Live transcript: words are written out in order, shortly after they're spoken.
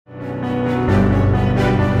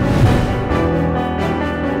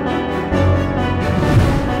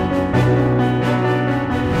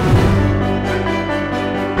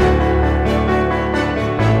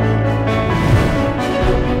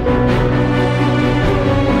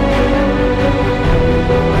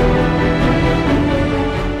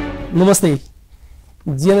नमस्ते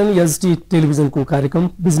GNN HD टेलिभिजनको कार्यक्रम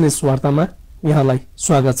बिजनेस वार्तामा यहाँलाई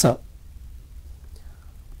स्वागत छ।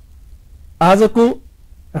 आजको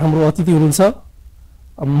हाम्रो अतिथि हुनुहुन्छ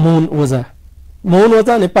मोहन ओझा। मोहन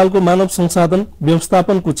ओझा नेपालको मानव संसाधन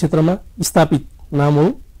व्यवस्थापनको क्षेत्रमा स्थापित नाम हो।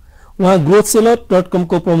 उहाँ growthseller.com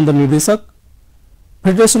को प्रबन्ध निर्देशक,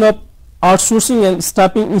 federation of outsourcing and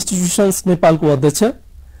staffing institutions नेपालको अध्यक्ष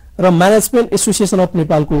र म्यानेजमेन्ट एसोसिएसन अफ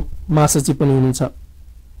नेपालको महासचिव पनि हुनुहुन्छ।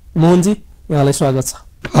 मोहनजी, यहाँलाई स्वागत छ।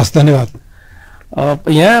 हस्, धन्यवाद।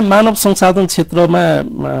 यहाँ मानव संसाधन क्षेत्रमा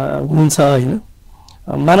हुनुहुन्छ हैन?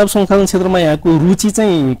 मानव संसाधन क्षेत्रमा यहाँको रुचि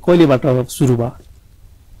चाहिँ कहिलेबाट सुरु भयो?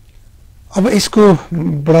 अब यसको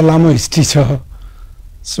बडा लामो हिस्ट्री छ।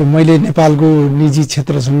 सो मैले नेपालको निजी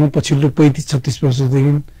क्षेत्रसँग पछिल्लो 35-36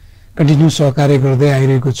 वर्षदेखि कन्टिन्यू सहकार्य गर्दै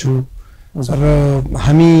आइरहेको छु। र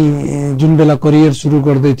हामी जुन बेला करियर सुरु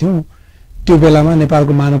गर्दै थियौं त्यो बेलामा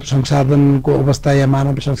नेपालको मानव संसाधनको अवस्था या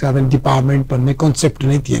मानव संसाधन डिपार्टमेन्ट भन्ने कन्सेप्ट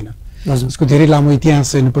नै थिएन। यसको धेरै लामो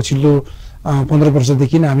इतिहास छैन। पछिल्लो 15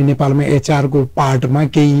 वर्षदेखि हामी नेपालमा एचआर को पार्टमा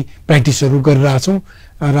केही प्र्याक्टिसहरू गरिरहेछौँ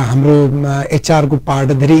र हाम्रो एचआर को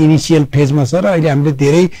पार्ट धेरै इनिशियल फेजमा छ र अहिले हामीले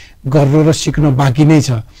धेरै गर्न र सिक्न बाँकी नै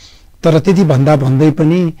छ। तर त्यति भन्दा भन्दै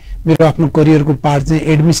पनि मेरो आफ्नो करियरको पार्ट चाहिँ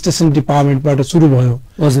एडमिनिस्ट्रेसन डिपार्टमेन्टबाट सुरु भयो।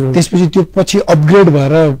 त्यसपछि त्यो पछि अपग्रेड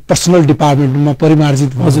भएर पर्सनल डिपार्टमेन्टमा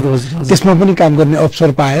परिमार्जित भयो। त्यसमा पनि काम गर्ने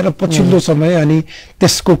अवसर पाए र पछिल्लो समय अनि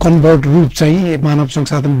त्यसको कन्भर्ट रूप चाहिँ मानव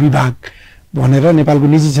संसाधन विभाग भनेर नेपालको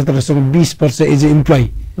निजी क्षेत्रसँग 20 वर्ष as a employee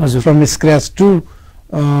from scratch to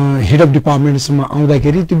head of डिपार्टमेन्टसम्म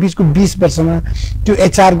आउँदाखेरि त्यो बिचको 20 वर्षमा त्यो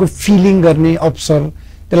एचआर को फिलिङ गर्ने अवसर,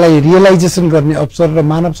 त्यसलाई रियलाइजेसन गर्ने अवसर र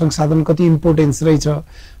मानव संसाधन कति इम्पोर्टेन्स रहेछ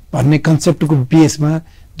भन्ने कन्सेप्टको बेसमा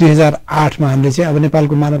 2008 मा हामीले चाहिँ अब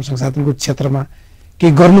नेपालको मानव संसाधनको क्षेत्रमा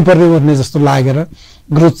केही गर्नुपर्ने भन्ने जस्तो लागेर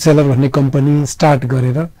ग्रोथसेलर भन्ने कम्पनी स्टार्ट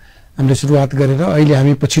गरेर हामीले सुरुवात गरेर अहिले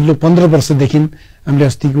हामी पछिल्लो 15 वर्षदेखि हामीले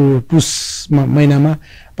अस्तिको पुस महिनामा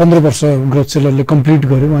 15 वर्ष ग्रोथसेलरले कम्प्लिट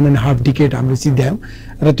गर्यौं। 1.5 डिकेड हामीले सिध्यायौं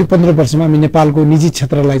र त्यो 15 वर्षमा हामी नेपालको निजी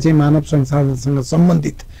क्षेत्रलाई चाहिँ मानव संसाधनसँग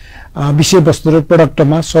सम्बन्धित विषयवस्तु र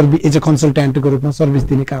प्रोडक्टमा सर्भिस एज अ कन्सल्टेन्टको रूपमा सर्भिस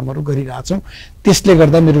दिने कामहरू गरिरहेछौँ। त्यसले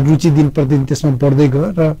गर्दा मेरो रुचि दिन प्रतिदिन त्यसमा बढ्दै गयो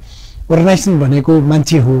र अर्गनाइजेसन भनेको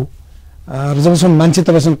मान्छे हो र जबसम्म मान्छे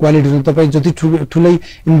तपाईसँग क्वालिटी हुनु, तपाईँ जति ठुलै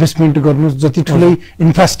इन्भेस्टमेन्ट गर्नुहोस्, जति ठुलै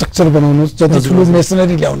इन्फ्रास्ट्रक्चर बनाउनुहोस्, जति ठुलो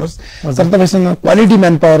मेसिनरी ल्याउनुहोस्, तर तपाईसँग क्वालिटी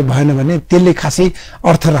म्यान पावर भएन भने त्यसले खासै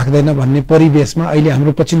अर्थ राख्दैन भन्ने परिवेशमा अहिले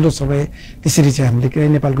हाम्रो पछिल्लो समय त्यसरी चाहिँ हामीले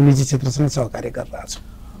नेपालको निजी क्षेत्रसँग सहकार्य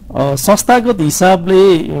गरिरहेछौँ। संस्थागत हिसाबले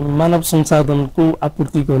मानव संसाधनको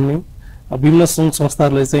आपूर्ति गर्ने विभिन्न सङ्घ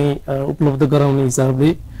संस्थाहरूले चाहिँ उपलब्ध गराउने हिसाबले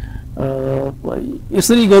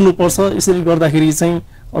यसरी गर्नुपर्छ, यसरी गर्दाखेरि चाहिँ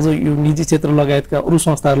अझ यो निजी क्षेत्र लगायतका अरू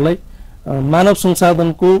संस्थाहरूलाई मानव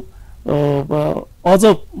संसाधनको अझ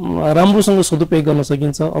राम्रोसँग सदुपयोग गर्न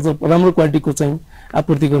सकिन्छ, अझ राम्रो क्वालिटीको चाहिँ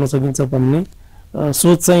आपूर्ति गर्न सकिन्छ भन्ने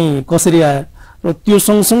सोच चाहिँ कसरी आयो र त्यो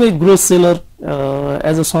सँगसँगै ग्रोथ सेलर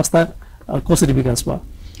एज अ संस्था कसरी विकास भयो?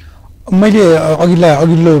 मैले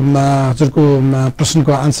अघिल्लो हजुरको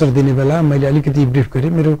प्रश्नको आन्सर दिने बेला मैले अलिकति ब्रिफ गरेँ।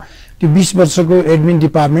 मेरो त्यो 20 वर्षको admin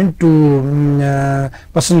department to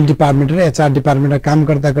personal department र एचआर डिपार्टमेन्टमा काम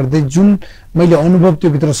गर्दा गर्दै जुन मैले अनुभव त्यो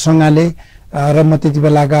भित्र सँगाले र म त्यति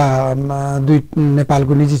बेलाका दुई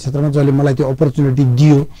नेपालको निजी क्षेत्रमा जसले मलाई त्यो अपर्च्युनिटी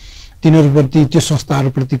दियो तिनीहरूप्रति, त्यो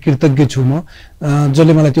संस्थाहरूप्रति कृतज्ञ छु म,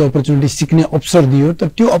 जसले मलाई त्यो अपर्च्युनिटी सिक्ने अवसर दियो। तर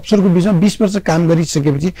त्यो अवसरको बिचमा 20 वर्ष काम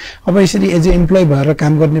गरिसकेपछि अब यसरी एज ए इम्प्लोइ भएर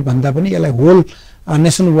काम गर्ने भन्दा पनि यसलाई होल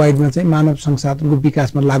नेसन वाइडमा चाहिँ मानव संसाधनको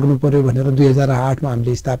विकासमा लाग्नु पर्यो भनेर 2008 मा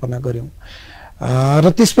हामीले स्थापना गर्यौं। र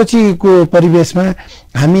त्यसपछिको परिवेशमा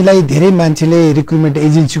हामीलाई धेरै मान्छेले रिक्रुटमेन्ट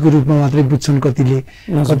एजेन्सीको रूपमा मात्रै बुझ्छन्,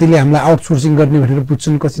 कतिले हामीलाई आउटसोर्सिङ गर्ने भनेर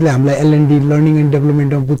बुझ्छन्, कसैले हामीलाई एलएनडी लर्निङ एन्ड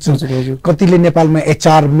डेभलपमेन्टमा बुझ्छन्, कतिले नेपालमा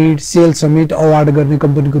HR meet, sale summit award गर्ने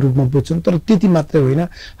कम्पनीको रूपमा बुझ्छन्। तर त्यति मात्रै होइन,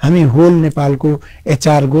 हामी होल नेपालको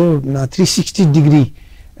एचआर को 360 डिग्री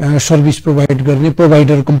सर्भिस प्रोभाइड गर्ने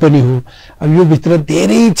प्रोभाइडर कम्पनी हो। अब यो भित्र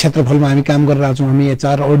धेरै क्षेत्रफलमा हामी काम गरिरहेका छौँ। हामी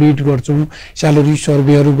एचआर अडिट गर्छौँ, स्यालेरी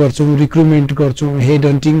सर्वेहरू गर्छौँ, रिक्रुटमेन्ट गर्छौँ, हेड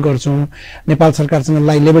हन्टिङ गर्छौँ, नेपाल सरकारसँग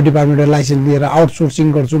लेबर डिपार्टमेन्टलाई लाइसेन्स लिएर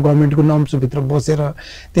आउटसोर्सिङ गर्छौँ गभर्नमेन्टको नर्म्सभित्र बसेर।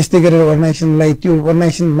 त्यस्तै गरेर अर्गनाइजेसनलाई त्यो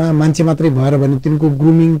अर्गनाइजेसनमा मान्छे मात्रै भएर भने तिनको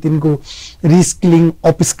ग्रुमिङ, तिनको रिस्किलिङ,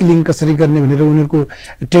 अपस्किलिङ कसरी गर्ने भनेर उनीहरूको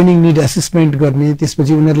ट्रेनिङ निड एसेसमेन्ट गर्ने,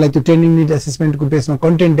 त्यसपछि उनीहरूलाई त्यो ट्रेनिङ निड एसेसमेन्टको बेसमा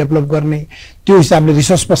कन्टेन्ट डेभलप गर्ने, त्यो हिसाबले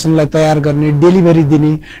रिसर्च पर्सनलाई तयार गर्ने, डेलिभरी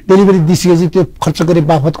दिने, डेलिभरी दिइसकेपछि त्यो खर्च गरे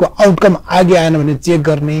बापतको आउटकम आगे आएन भने चेक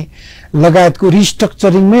गर्ने लगायतको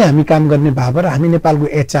रिस्ट्रक्चरिङमै हामी काम गर्ने भएर हामी नेपालको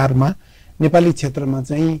एचआरमा नेपाली क्षेत्रमा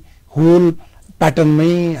चाहिँ होल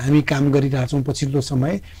प्याटर्नमै हामी काम गरिरहेछौँ पछिल्लो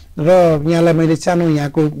समय। र यहाँलाई मैले सानो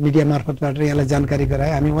यहाँको मिडिया मार्फतबाट यहाँलाई जानकारी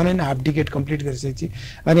गराएँ। हामी 1.5 डिकेड कम्प्लिट गरिसकेपछि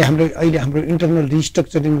अनि अहिले हाम्रो इन्टरनल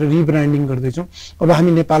रिस्ट्रक्चरिङ र रिब्रान्डिङ गर्दैछौँ। अब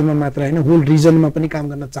हामी नेपालमा मात्र होइन होल रिजनमा पनि काम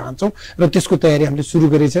गर्न चाहन्छौँ र त्यसको तयारी हामीले सुरु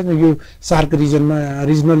गरेको छ। यो सार्क रिजनमा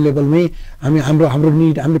रिजनल लेभलमै हाम्रो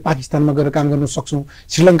निड हामीले पाकिस्तानमा गएर काम गर्न सक्छौँ।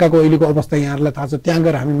 श्रीलङ्काको अहिलेको अवस्था यहाँहरूलाई थाहा छ, त्यहाँ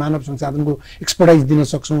गएर हामी मानव संसाधनको एक्सपर्टाइज दिन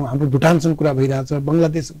सक्छौँ। हाम्रो भुटानसँग कुरा भइरहेछ,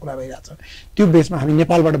 बङ्गलादेशसँग कुरा भइरहेछ। त्यो बेसमा हामी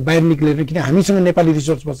नेपालबाट बाहिर निक्लेर, किन हामीसँग नेपाली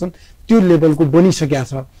रिसोर्स पर्सन त्यो लेभलको बनिसकेको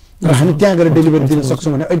छ र हामी त्यहाँ गएर डेलिभरी दिन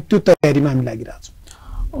सक्छौँ भने अहिले त्यो तयारीमा हामी लागिरहेछौँ।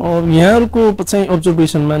 यहाँहरूको चाहिँ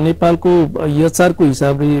अब्जर्भेसनमा नेपालको एचआरको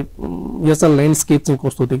हिसाबले एचआर ल्यान्डस्केप चाहिँ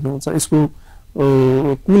कस्तो देख्नुहुन्छ? यसको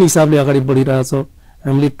कुन हिसाबले अगाडि बढिरहेछ?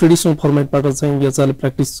 हामीले ट्रेडिसनल फर्मेटबाट चाहिँ एचआरले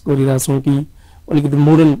प्र्याक्टिस गरिरहेछौँ कि अलिकति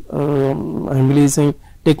मोडर्न हामीले चाहिँ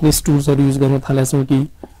टेक्निक्स टुल्सहरू युज गर्न थालेका छौँ कि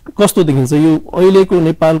कस्तो देखिन्छ यो अहिलेको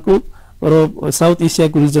नेपालको र साउथ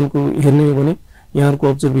एसियाको रिजनको हेर्ने हो भने यहाँहरूको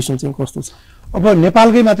अब्जर्भेसन चाहिँ कस्तो छ? अब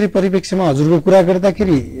नेपालकै मात्रै परिप्रेक्ष्यमा हजुरको कुरा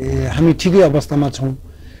गर्दाखेरि हामी ठिकै अवस्थामा छौँ,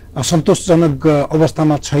 सन्तोषजनक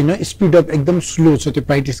अवस्थामा छैन। स्पिड अप एकदम स्लो छ त्यो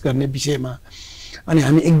प्र्याक्टिस गर्ने विषयमा। अनि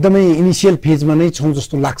हामी एकदमै इनिसियल फेजमा नै छौँ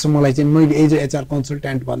जस्तो लाग्छ मलाई चाहिँ, मैले एज अ एचआर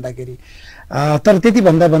कन्सल्ट्यान्ट भन्दाखेरि। तर त्यति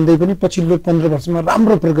भन्दै पनि पछिल्लो 15 वर्षमा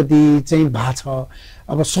राम्रो प्रगति चाहिँ भएको छ।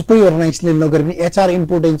 अब सबै अर्गनाइजेसनले नगरे पनि एचआर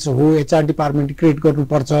इम्पोर्टेन्स हो, एचआर डिपार्टमेन्ट क्रिएट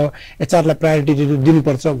गर्नुपर्छ, एचआरलाई प्रायोरिटी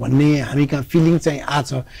दिनुपर्छ भन्ने हामी कहाँ फिलिङ चाहिँ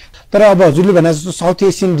आछ। तर अब हजुरले भने जस्तो साउथ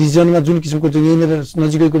एसियन रिजनमा जुन किसिमको चाहिँ यहीँनिर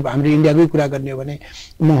नजिकैको हाम्रो इन्डियाकै कुरा गर्ने हो भने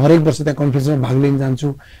म हरेक वर्ष त्यहाँ कन्फरेन्समा भाग लिन जान्छु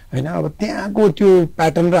होइन। अब त्यहाँको त्यो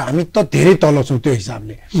प्याटर्न र हामी त धेरै तल छौँ त्यो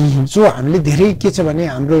हिसाबले। सो हामीले धेरै के छ भने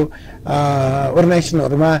हाम्रो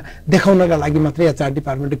अर्गनाइजेसनहरूमा देखाउनका लागि मात्रै एचआर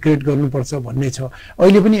डिपार्टमेन्ट क्रिएट गर्नुपर्छ भन्ने छ।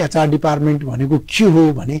 अहिले पनि एचआर डिपार्टमेन्ट भनेको के हो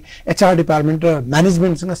भने एचआर डिपार्टमेन्ट र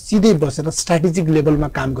म्यानेजमेन्टसँग सिधै बसेर स्ट्राटेजिक लेभलमा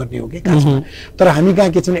काम गर्ने हो कि खासमा। तर हामी कहाँ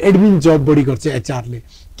के छ भने एडमिन जब बढी गर्छ एचआरले,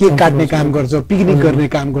 केक काट्ने काम गर्छ, पिकनिक गर्ने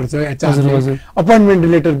काम गर्छ एचआरले, अपोइन्टमेन्ट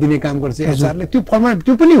लेटर दिने काम गर्छ एचआरले। त्यो फर्मेट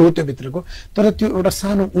त्यो पनि हो त्यो भित्रको, तर त्यो एउटा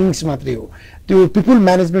सानो विङ्स मात्रै हो। त्यो पिपुल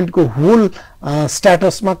म्यानेजमेन्टको होल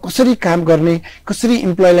स्ट्याटसमा कसरी काम गर्ने, कसरी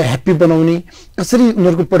इम्प्लोइलाई ह्याप्पी बनाउने, कसरी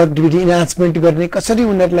उनीहरूको प्रोडक्टिभिटी इन्हान्समेन्ट गर्ने, कसरी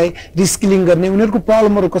उनीहरूलाई रिस्किलिङ गर्ने, उनीहरूको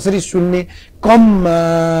प्रब्लमहरू कसरी सुन्ने, कम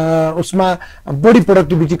उसमा बढी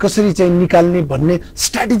प्रोडक्टिभिटी कसरी चाहिँ निकाल्ने भन्ने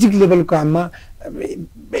स्ट्राटेजिक लेभलको काममा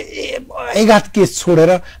एघात केस छोडेर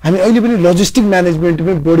हामी अहिले पनि लजिस्टिक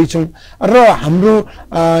म्यानेजमेन्टमै बढी छौँ। र हाम्रो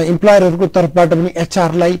इम्प्लोयरहरूको तर्फबाट पनि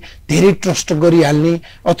एचआरलाई धेरै ट्रस्ट गरिहाल्ने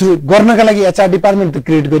गर्नका लागि एचआर डिपार्टमेन्ट त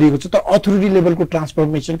क्रिएट गरिएको छ, तर अथोरिटी लेभलको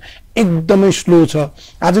ट्रान्सफर्मेसन एकदमै स्लो छ।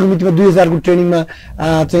 आजको मितिमा 2000 को ट्रेनिङमा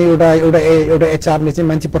चाहिँ एउटा एचआरले चाहिँ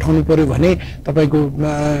मान्छे पठाउनु पर्यो भने तपाईँको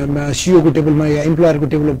सिओको टेबलमा या इम्प्लोयरको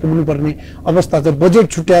टेबलमा पुग्नुपर्ने अवस्था छ। बजेट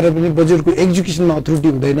छुट्याएर पनि बजेटको एक्जिक्युसनमा अथोरिटी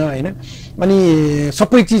हुँदैन होइन। अनि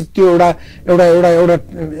सबै चिज त्यो एउटा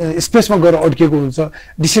स्पेसमा गएर अड्केको हुन्छ।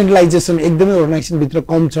 डिसेन्ट्रलाइजेसन एकदमै अर्गनाइजेसनभित्र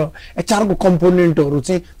कम छ। एचआरको कम्पोनेन्टहरू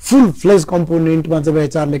चाहिँ फुल फ्लेज कम्पोनेन्टमा जब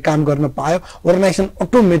एचआरले काम गर्न पायो अर्गनाइजेसन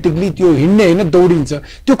अटोमेटिकली त्यो हिँड्ने होइन दौडिन्छ।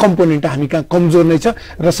 त्यो कम्पोनेन्ट हामी कहाँ कमजोर नै छ।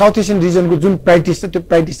 र साउथ एसियन रिजनको जुन प्र्याक्टिस छ त्यो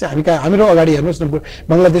प्र्याक्टिस चाहिँ हामी कहाँ हाम्रो अगाडि हेर्नुहोस् न,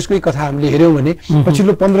 बङ्गलादेशकै कथा हामीले हेऱ्यौँ भने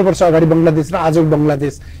पछिल्लो 15 वर्ष अगाडि बङ्गलादेश र आजको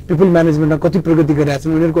बङ्गलादेश पिपुल म्यानेजमेन्टमा कति प्रगति गरिरहेका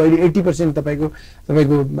छन्। उनीहरूको अहिले 80%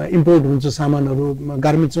 तपाईँको इम्पोर्ट हुन्छ सामानहरू,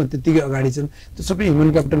 गार्मेन्ट्समा त्यत्तिकै अगाडि छन्। त्यो सबै ह्युमन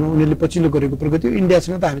क्यापिटलमा उनीहरूले पछिल्लो गरेको प्रगति हो।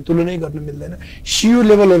 इन्डियासँग त हामी तुलनै गर्न मिल्दैन। सिओ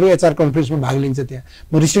लेभलहरू एचआर कन्फरेन्समा भाग लिन्छ त्यहाँ।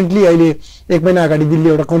 म रिसेन्टली अहिले 1 महिना अगाडि दिल्ली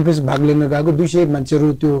एउटा कन्फरेन्स भाग लिन गएको, 200 मान्छेहरू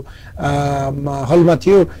त्यो हलमा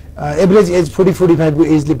थियो। एभरेज एज 40-45 को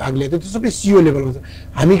एजले भाग लिएको थियो। त्यो सबै सिओ लेभलमा छ।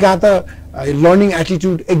 हामी कहाँ त लर्निङ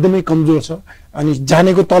एटिट्युड एकदमै कमजोर छ। अनि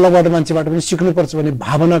जानेको तलबाट मान्छेबाट पनि सिक्नुपर्छ भन्ने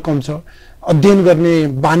भावना कम छ। अध्ययन गर्ने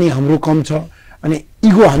बानी हाम्रो कम छ। अनि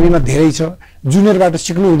इगो हामीमा धेरै छ। जुनियरबाट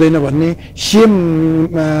सिक्नु हुँदैन भन्ने, सेम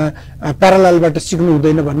प्यारालालबाट सिक्नु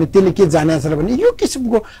हुँदैन भन्ने, त्यसले के जाने छ भने यो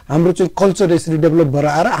किसिमको हाम्रो चाहिँ कल्चर यसरी डेभलप भएर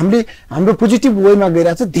आएर हाम्रो पोजिटिभ वेमा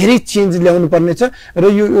गइरहेको छ। धेरै चेन्ज ल्याउनु पर्ने छ र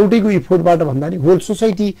यो एउटैको इफोर्टबाट भन्दा नि होल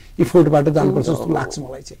सोसाइटी इफोर्टबाट जानुपर्छ जस्तो लाग्छ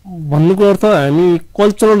मलाई चाहिँ। भन्नुको अर्थ हामी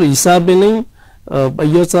कल्चरल हिसाबले नै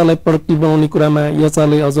एचआरलाई प्रोडक्टिभ बनाउने कुरामा,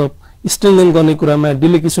 एचआरले अझ स्ट्रेन्थन गर्ने कुरामा,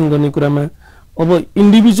 डेलिगेसन गर्ने कुरामा, अब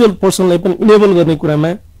इन्डिभिजुअल पर्सनलाई पनि इनेबल गर्ने कुरामा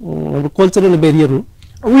हाम्रो कल्चरल ब्यारियर हो।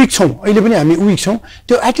 विक छौँ, अहिले पनि हामी विक छौँ।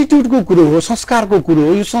 त्यो एटिट्युडको कुरो हो, संस्कारको कुरो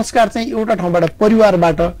हो। यो संस्कार चाहिँ एउटा ठाउँबाट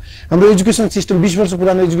परिवारबाट, हाम्रो एजुकेसन सिस्टम 20 वर्ष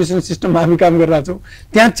पुरानो एजुकेसन सिस्टममा हामी काम गरिरहेको छौँ,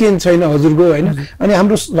 त्यहाँ चेन्ज छैन हजुरको होइन। अनि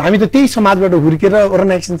हामी त त्यही समाजबाट हुर्केर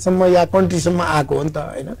अर्गनाइजेसनसम्म या कन्ट्रीसम्म आएको हो नि त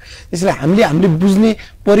होइन। त्यसैले हामीले बुझ्ने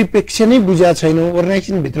परिप्रेक्ष्य नै बुझाएको छैनौँ।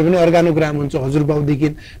 अर्गनाइजेसनभित्र पनि अर्गानोग्राम हुन्छ, हजुरबाउदेखि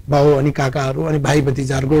बाउ अनि काकाहरू अनि भाइ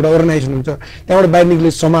भतिजाहरूको एउटा अर्गनाइजेसन हुन्छ। त्यहाँबाट बाहिर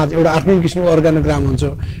निक्ले समाज एउटा आफ्नै किसिमको अर्गानोग्राम हुन्छ।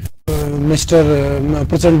 Mister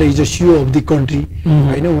Prachanda is a CO of the country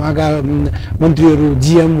होइन, उहाँका मन्त्रीहरू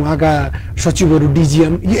जिएम, उहाँका सचिवहरू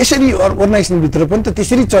डिजिएम, यसरी अर्गनाइजेसनभित्र पनि त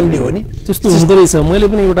त्यसरी चल्ने हो नि। त्यस्तो हुँदो रहेछ। मैले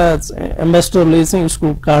पनि एउटा एम्बेसडरले चाहिँ उसको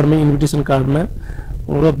कार्डमा, इन्भिटेसन कार्डमा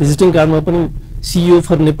र भिजिटिङ कार्डमा पनि सिइओ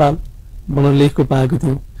फर नेपाल भनेर लेखेको पाएको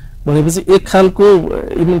थिएँ। भनेपछि एक खालको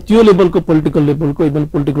इभन त्यो लेभलको पोलिटिकल लेभलको इभन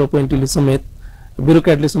पोलिटिकल अपोइन्टीले समेत,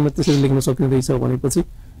 ब्युरोक्रेटले समेत त्यसरी लेख्न सक्ने रहेछ भनेपछि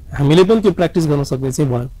हामीले पनि त्यो प्र्याक्टिस गर्न सक्ने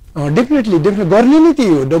चाहिँ भयो। डेफिनेटली गर्ने नै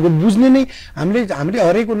त्यही हो, बुझ्ने नै। हामीले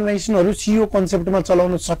हरेक अर्गनाइजेसनहरू सिइओ कन्सेप्टमा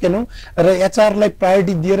चलाउन सकेनौँ र एचआरलाई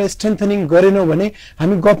प्रायोरिटी दिएर स्ट्रेन्थनिङ गरेनौँ भने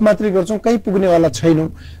हामी गफ मात्रै गर्छौँ, कहीँ पुग्नेवाला छैनौँ।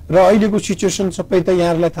 र अहिलेको सिचुएसन सबै त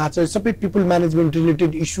यहाँहरूलाई थाहा छ, सबै पिपल म्यानेजमेन्ट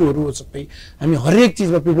रिलेटेड इस्युहरू हो सबै। हामी हरेक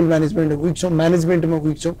चिजमा पिपल म्यानेजमेन्ट विक छौँ, म्यानेजमेन्टमा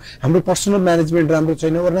विक छौँ। हाम्रो पर्सनल म्यानेजमेन्ट राम्रो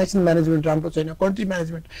छैन, अर्गनाइजेसन म्यानेजमेन्ट राम्रो छैन, कन्ट्री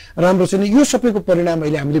म्यानेजमेन्ट राम्रो छैन। यो सबैको परिणाम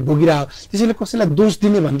अहिले हामीले भोगिरहेको। त्यसैले कसैलाई दोष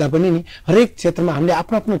दिने भन्दा पनि नि हरेक क्षेत्रमा हामीले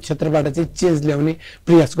आफ्नो आफ्नो क्षेत्रबाट चाहिँ चेन्ज ल्याउने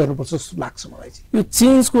प्रयास गर्नुपर्छ जस्तो लाग्छ मलाई चाहिँ। यो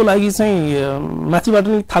चेन्जको लागि चाहिँ माथिबाट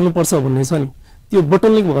नै थाल्नुपर्छ भन्ने छ नि, त्यो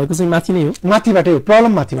बोटलनेक भएको चाहिँ माथि नै हो, माथिबाटै हो,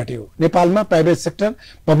 प्रब्लम माथिबाटै हो। नेपालमा प्राइभेट सेक्टर,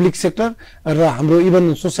 पब्लिक सेक्टर र हाम्रो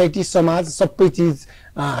इभन सोसाइटी, समाज सबै चिज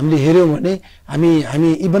हामीले हेऱ्यौँ भने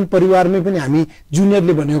हामी इभन परिवारमै पनि हामी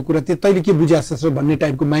जुनियरले भनेको कुरा त्यो तैँले के बुझाएको छ भन्ने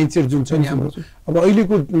टाइपको माइन्डसेट जुन छ नि हाम्रो। अब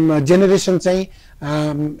अहिलेको जेनेरेसन चाहिँ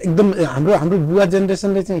एकदम हाम्रो बुवा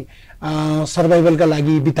जेनेरेसनले चाहिँ सर्भाइभलका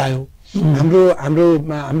लागि बितायो। हाम्रो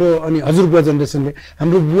अनि हजुरबुवा जेनेरेसनले,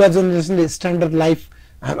 हाम्रो बुवा जेनेरेसनले स्ट्यान्डर्ड लाइफ,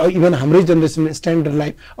 इभन हाम्रै जेनेरेसनले स्ट्यान्डर्ड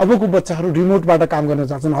लाइफ। अबको बच्चाहरू रिमोटबाट काम गर्न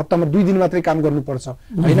चाहन्छन्, हप्तामा 2 दिन मात्रै काम गर्नुपर्छ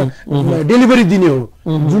होइन, डेलिभरी दिने हो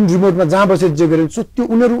जुन रिमोटमा जहाँ बसेर जे गरे। सो त्यो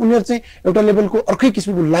उनीहरू चाहिँ एउटा लेभलको अर्कै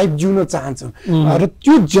किसिमको लाइफ जिउन चाहन्छन्। र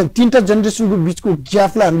त्यो 3टा जेनेरेसनको बिचको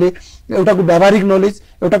ग्यापलाई हामीले एउटाको व्यावहारिक नलेज,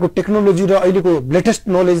 एउटाको टेक्नोलोजी र अहिलेको लेटेस्ट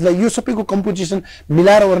नलेजलाई यो सबैको कम्पोजिसन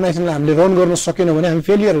मिलाएर अर्गनाइजेसनलाई हामीले रन गर्न सकेनौँ भने हामी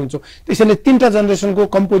फेलियर हुन्छौँ। त्यसैले 3टा जेनेरेसनको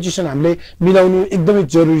कम्पोजिसन हामीले मिलाउनु एकदमै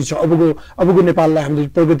जरुरी छ। अबको नेपाललाई हामीले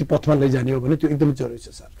प्रगति पथमा लैजाने हो भने त्यो एकदमै जरुरी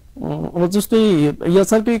छ सर। अब जस्तै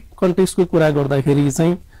एचआरकै कन्टेक्स्टको कुरा गर्दाखेरि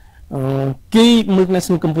चाहिँ केही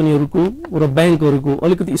मल्टिनेसनल कम्पनीहरूको र ब्याङ्कहरूको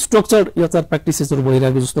अलिकति स्ट्रक्चर्ड एचआर प्र्याक्टिसेसहरू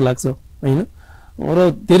भइरहेको जस्तो लाग्छ होइन, र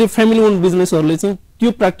धेरै फ्यामिली ओन्ड बिजनेसहरूले चाहिँ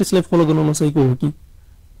त्यो प्र्याक्टिसलाई फलो गर्न नसकेको हो कि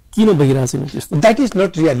किन भइरहेको छैन त्यस्तो? That is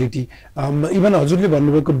not reality. Even हजुरले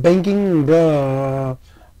भन्नुभएको ब्याङ्किङ र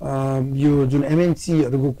यो जुन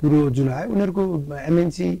एमएनसीहरूको कुरो जुन आयो, उनीहरूको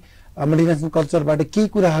एमएनसी मल्टिनेसनल कल्चरबाट केही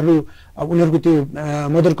कुराहरू उनीहरूको त्यो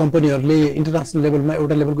मदर कम्पनीहरूले इन्टरनेसनल लेभलमा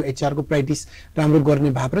एउटा लेभलको एचआरको प्र्याक्टिस राम्रो गर्ने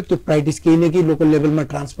भए र त्यो प्र्याक्टिस केही न केही लोकल लेभलमा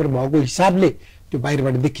ट्रान्सफर भएको हिसाबले त्यो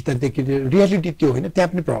बाहिरबाट देखियो। रियालिटी त्यो होइन, त्यहाँ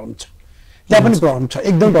पनि प्रब्लम छ,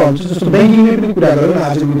 एकदम प्रब्लम छ। जस्तो ब्याङ्किङमै पनि कुरा गरौँ न,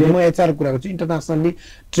 आज म एचआर कुरा गर्छु, इन्टरनेसनली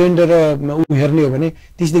ट्रेन्ड र हेर्ने हो भने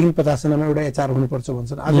 30 देखि 50 जनामा एउटा एचआर हुनुपर्छ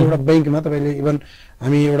भन्छन्। आज एउटा ब्याङ्कमा तपाईँले इभन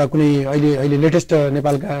हामी एउटा कुनै अहिले लेटेस्ट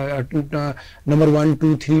नेपालका नम्बर 1,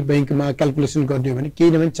 2, 3 ब्याङ्कमा क्यालकुलेसन गर्ने हो भने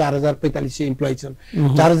केही नभए 4500 इम्प्लोइ छन्।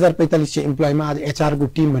 4500 इम्प्लोइमा आज एचआरको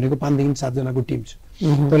टिम भनेको 5 देखि 7 जनाको टिम छ।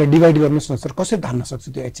 तपाईँलाई डिभाइड गर्नुहोस् न सर, कसरी धान्न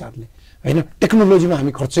सक्छ त्यो एचआरले होइन? टेक्नोलोजीमा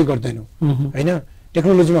हामी खर्चै गर्दैनौँ होइन,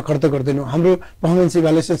 टेक्नोलोजीमा खर्च गर्दैनौँ। हाम्रो पर्फर्मेन्स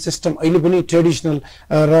इभ्यालुएसन सिस्टम अहिले पनि ट्रेडिसनल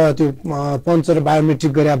र त्यो पञ्च र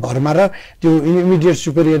बायोमेट्रिक गरे भरमा र त्यो इमिडिएट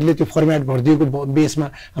सुपेरियरले त्यो फर्मेट भरिदिएको बेसमा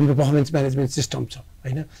हाम्रो पर्फर्मेन्स म्यानेजमेन्ट सिस्टम छ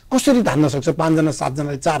होइन। कसरी धान्न सक्छ 5 जना 7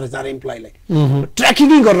 जनाले 4000 इम्प्लोइलाई?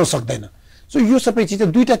 ट्र्याकिङै गर्न सक्दैन। सो यो सबै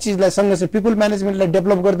चिज, 2टा चिजलाई सँगसँगै पिपल म्यानेजमेन्टलाई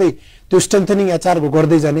डेभलप गर्दै त्यो स्ट्रेन्थनिङ एचआरको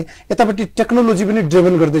गर्दै जाने, यतापट्टि टेक्नोलोजी पनि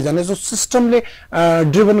ड्रिभन गर्दै जाने। सो सिस्टमले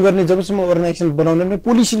ड्रिभन गर्ने जबसम्म अर्गनाइजेसन बनाउने भने,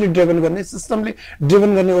 पोलिसीले ड्रिभन गर्ने, सिस्टमले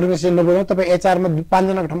ड्रिभन गर्ने अर्गनाइजेसन नबनाउँ, तपाईँ एचआरमा 5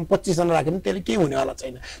 जनाको ठाउँमा 25 जना राख्यो भने त्यसले केही हुनेवाला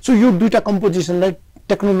छैन। सो यो 2टा कम्पोजिसनलाई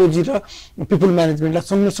टेक्नोलोजी र पिपल म्यानेजमेन्टलाई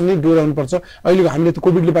सँगसँगै डोहोऱ्याउनुपर्छ। अहिले हामीले त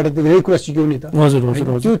कोभिडलेबाट धेरै कुरा सिक्यौँ नि त,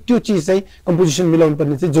 त्यो चिज चाहिँ कम्पोजिसन मिलाउनु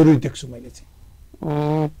पर्ने चाहिँ जरुरी देख्छु मैले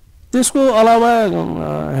चाहिँ। त्यसको अलावा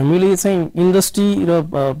हामीले चाहिँ इन्डस्ट्री र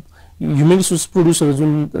ह्युमन रिसोर्स प्रोड्युसर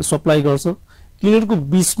जुन सप्लाई गर्छ तिनीहरूको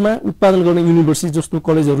बिचमा उत्पादन गर्ने युनिभर्सिटी जस्तो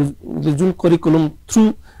कलेजहरूले जुन करिकुलम थ्रु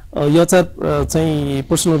एचआर चाहिँ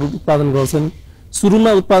पर्सनल उत्पादन गर्छन्,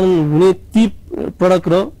 सुरुमा उत्पादन हुने ती प्रडक्ट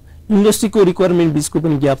र इन्डस्ट्रीको रिक्वायरमेन्ट बिचको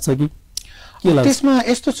पनि ग्याप छ कि के लाग्छ? त्यसमा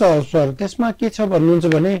यस्तो छ सर, त्यसमा के छ भन्नुहुन्छ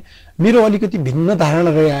भने मेरो अलिकति भिन्न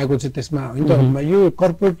धारणा रहिआएको छ त्यसमा होइन त। यो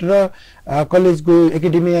कर्पोरेट र कलेजको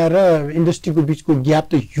एकाडेमिया र इन्डस्ट्रीको बिचको ग्याप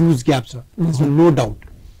त ह्युज ग्याप छ, नो डाउट।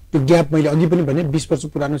 त्यो ग्याप मैले अघि पनि भने 20 वर्ष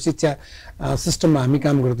पुरानो शिक्षा सिस्टममा हामी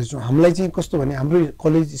काम गर्दैछौँ। हामीलाई चाहिँ कस्तो भने हाम्रो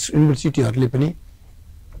कलेज युनिभर्सिटीहरूले पनि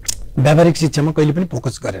व्यावहारिक शिक्षामा कहिले पनि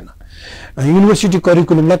फोकस गरेन। युनिभर्सिटी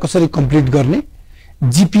करिकुलमलाई कसरी कम्प्लिट गर्ने,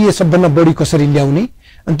 जिपिए सबभन्दा बढी कसरी ल्याउने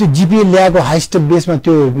अनि त्यो जिपिए ल्याएको हाइस्ट बेसमा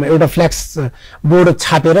त्यो एउटा फ्ल्याक्स बोर्ड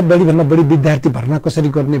छापेर बढीभन्दा बढी विद्यार्थी भर्ना कसरी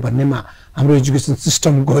गर्ने भन्नेमा हाम्रो एजुकेसन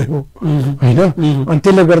सिस्टम गयो हैन अनि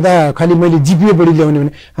त्यसले गर्दा खाली मैले जिपिए बढी ल्याउने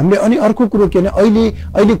भने हामीले अनि अर्को कुरो के भने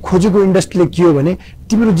अहिले खोजेको इन्डस्ट्रीले के हो भने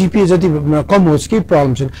तिम्रो जिपिए जति कम होस् केही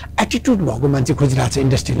प्रब्लम छैन एटिट्युड भएको मान्छे खोजिरहेको छ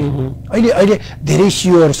इन्डस्ट्रीले अहिले धेरै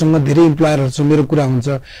सिओहरुसँग धेरै इम्प्लोयरहरुसँग मेरो कुरा हुन्छ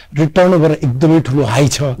टर्नओभर एकदमै ठुलो हाई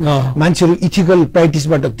छ मान्छेहरु इथिकल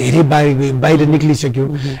प्र्याक्टिसबाट धेरै बाहिर निक्लिसक्यो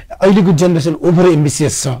अहिलेको जेनेरेसन ओभर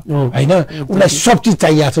एम्बिसियस छ हैन उलाई सब चीज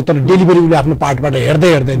चाहिएको छ तर डेलिभरी उले आफ्नो पार्टबाट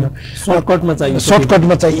हेर्दैन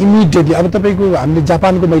सर्टकटमा चाहिँ इमिडिएटली अब तपाईको हामीले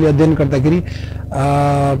जापानको मैले अध्ययन गर्दाखेरि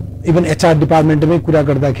इभन एचआर डिपार्टमेन्टमै कुरा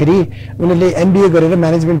गर्दाखेरि उनीहरुले एमबीए गरेर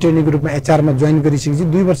म्यानेजमेन्ट ट्रेनिङको रूपमा एचआर मा जोइन गरिसकेपछि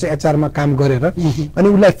 2 वर्ष एचआर मा काम गरेर अनि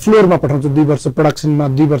उलाई फ्लोरमा पठाउँछ 2 वर्ष प्रोडक्सनमा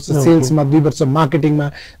 2 वर्ष सेल्समा 2 वर्ष मार्केटिङमा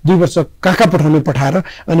 2 वर्ष कहाँ पठाएर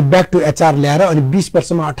अनि ब्याक टु एचआर ल्याएर अनि 20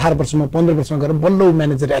 वर्षमा 18 वर्षमा 15 वर्षमा गएर बल्ल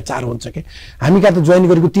म्यानेजर एचआर हुन्छ के हामी का त जोइन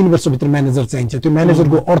गरेको 3 वर्षभित्र म्यानेजर चाहिन्छ त्यो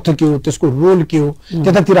म्यानेजरको अर्थ के हो त्यसको रोल के हो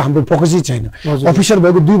त्यतातिर हाम्रो फोकसै छैन अफिसर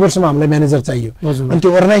भएको 2 वर्षमा हामीलाई म्यानेजर चाहियो अनि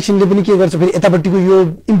त्यो अर्गनाइजेसनले पनि के गर्छ फेरि यतापट्टिको यो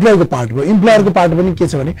इम्प्लोयरको पार्ट भयो इम्प्लोयरको पार्ट पनि के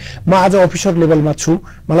छ भने म आज अफिसर लेभलमा छु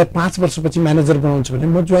मलाई 5 वर्षपछि म्यानेजर बनाउँछु भने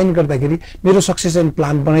म जोइन गर्दाखेरि मेरो सक्सेसन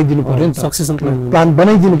प्लान बनाइदिनु पर्यो नि सक्सेसन प्लान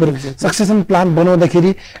बनाइदिनु पर्यो सक्सेसन प्लान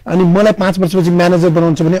बनाउँदाखेरि अनि मलाई 5 वर्षपछि म्यानेजर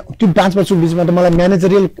बनाउँछ भने त्यो 5 वर्षको बिचमा त मलाई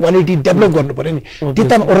म्यानेजरियल क्वालिटी डेभलप गर्नु पर्यो नि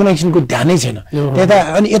त्यता अर्गनाइजेसनको ध्यानै छैन त्यता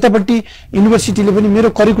अनि यतापट्टि युनिभर्सिटीले पनि मेरो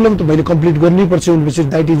करिकुलम त मैले कम्प्लिट गर्नै पर्छ युनिभर्सिटी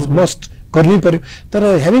दैट इज मस्ट गर्नै पर्यो तर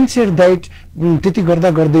ह्याभिङ सेड दैट त्यति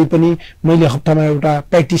गर्दै पनि मैले हप्तामा एउटा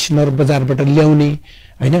प्र्याक्टिसनर बजारबाट ल्याउने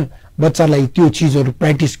हैन बच्चालाई त्यो चीजहरु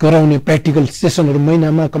प्र्याक्टिस गराउने प्र्याक्टिकल सेसनहरु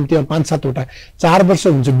महिनामा कम्तिमा 5-7 वटा 4 वर्ष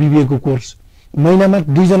हुन्छ बीबीए को कोर्स महिनामा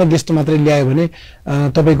 2 जना गेस्ट मात्रै ल्यायो भने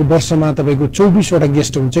तपाईको वर्षमा तपाईको 24 वटा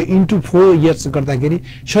गेस्ट हुन्छ इन्टु 4 इयर्स गर्दाखेरि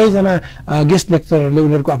 100 जना गेस्ट लेक्चररले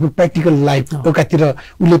उनीहरुको आफ्नो प्र्याक्टिकल लाइफ एकातिर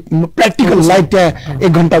उले प्र्याक्टिकल लाइफ त्यहाँ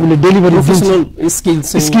 1 घण्टा उले डेलिभरी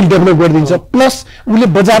स्किल डेभलप गरिदिन्छ प्लस उले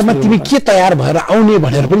बजारमा तिमी के तयार भएर आउने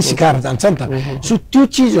भनेर पनि सिकाएर जान्छ नि त सो त्यो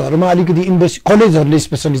चीजहरुमा अलिकति कलेजहरुले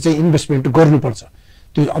स्पेशली चाहिँ इन्भेस्टमेन्ट गर्नुपर्छ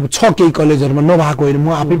त्यो अब छ केही कलेजहरुमा नभएको हैन म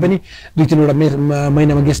आफै पनि 2-3 वटा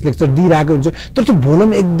महिनामा गेस्ट लेक्चर दिइराको हुन्छ तर त्यो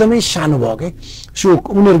भोल्युम एकदमै सानो भयो के सो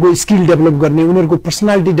उनीहरुको स्किल डेभलप गर्ने उनीहरुको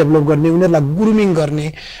पर्सनालिटी डेभलप गर्ने उनीहरुलाई ग्रुमिङ गर्ने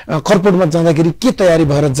कर्पोरेटमा जाँदाखेरि के तयारी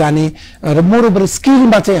भएर जाने र मोरओभर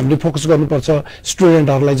स्किलमा चाहिँ हामीले फोकस गर्नुपर्छ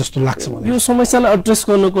स्टुडेन्टहरुलाई जस्तो लाग्छ मलाई यो समस्यालाई एड्रेस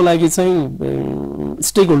गर्नको लागि चाहिँ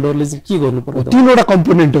स्टेक होल्डरले चाहिँ के गर्नु पर्यो 3 वटा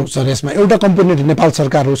कम्पोनेन्ट हो सर यसमा एउटा कम्पोनेन्ट नेपाल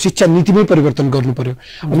सरकार हो शिक्षा नीतिमै परिवर्तन गर्नु पर्यो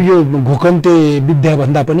अब यो घोकन्ते विद्या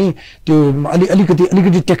भन्दा पनि त्यो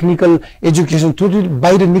अलिकति टेक्निकल एजुकेसन थोरै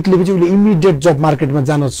बाहिर निक्लेपछि उले इमिडिएट जब मार्केटमा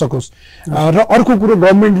जान सकोस् र अर्को कुरो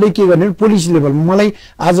गभर्नमेन्टले के गर्ने पोलिसी लेभल मलाई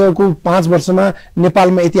आजको 5 वर्षमा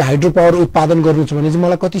नेपालमा यति हाइड्रो पावर उत्पादन गर्नु छ भने चाहिँ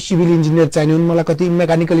मलाई कति सिभिल इन्जिनियर चाहिने हुन् मलाई कति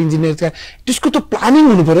मेकानिकल इन्जिनियर चाहिने त्यसको त प्लानिङ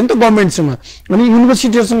हुनु पर्यो नि त गभर्नमेन्टसँग अनि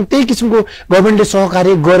युनिभर्सिटीहरुसँग त्यही किसिमको गभर्नमेन्टले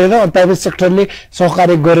सहकार्य गरेर प्राइभेट सेक्टरले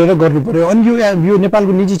सहकार्य गरेर गर्नु पर्यो अनि यो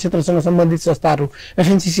नेपालको निजी क्षेत्रसँग सम्बन्धित संस्थाहरु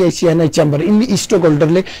एफएनसीसी सिएनआई च्याम्बर इनले स्टक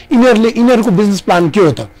होल्डरले इनहरुको बिजनेस प्लान के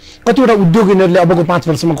हो त कतिवटा उद्योग इनहरुले अबको 5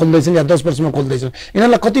 वर्षमा खोल्दैछन् या 10 वर्षमा खोल्दैछन्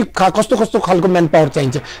इनहरुलाई कस्तो खालको म्यान पावर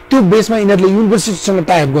चाहिन्छ त्यो बेसमा इनहरुले युनिभर्सिटीसँग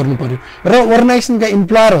टाइ अप गर्नु पर्यो र अर्गनाइजेसनका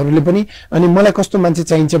इम्प्लोयरहरुले पनि अनि मलाई कस्तो मान्छे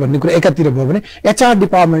चाहिन्छ भन्ने कुरा एकातिर भयो भने एचआर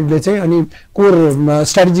डिपार्टमेन्टले चाहिँ अनि कोर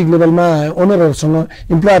स्ट्र्याटेजिक लेभलमा ओनरहरुसँग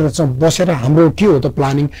इम्प्लोयरहरुसँग बसेर हाम्रो के हो त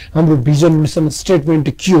प्लानिङ हाम्रो भिजन मिसन स्टेटमेन्ट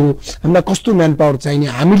के हो हामीलाई कस्तो म्यान पावर चाहिने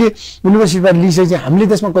हामीले युनिभर्सिटीबाट लिइसकेपछि हामीले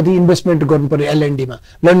त्यसमा कति इन्भेस्टमेन्ट गर्नु पर्यो एलएनडी मा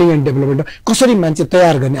लर्निङ एन्ड डेभलपमेन्ट कसरी मान्छे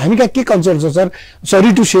तयार गर्ने हामी के कल्चर छ सर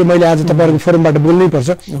सरी टु से मैले आज तपाईहरुको फोरमबाट बोल्नै पर्छ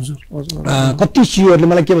कति सीओहरुले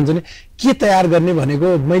मलाई के भन्छ भने के तयार गर्ने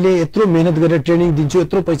भनेको मैले यत्रो मेहनत गरेर ट्रेनिङ दिन्छु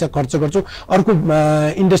यत्रो पैसा खर्च गर्छु अर्को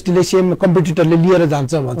इन्डस्ट्रीले सेम कम्पिटिटरले लिएर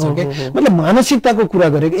जान्छ भन्छ के मतलब मानसिकताको कुरा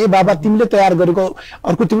गरेको ए बाबा तिमीले तयार गरेको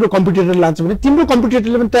अर्को तिम्रो कम्पिटिटर लान्छ भने तिम्रो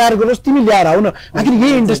कम्पिटिटरले पनि तयार गरोस् तिमी ल्याएर आउ न आखिर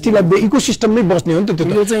यही इन्डस्ट्रीलाई इकोसिस्टममै बस्ने हो नि त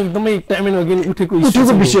त्यो चाहिँ एकदमै टाइम एन्ड अगेन उठेको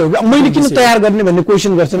विषय हो मैले किन तयार गर्ने भन्ने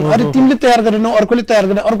क्वेशन गर्छन् अरे तिमीले तयार गरेनौ अर्कोले तयार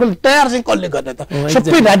गर्ने अर्कोले तयार चाहिँ कसले गर्ने त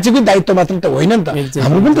सबै राज्यकै दायित्व मात्र त होइन नि त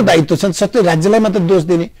हाम्रो पनि त दायित्व छ सबै राज्यलाई मात्र दोष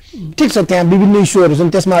दिने ठीक छ त्यहाँ विभिन्न इस्युहरु छन्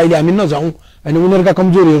त्यसमा अहिले हामी नजाउँ हैन उनीहरुका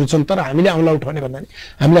कमजोरीहरु छन् तर हामीले औँला उठाउने भन्दा नि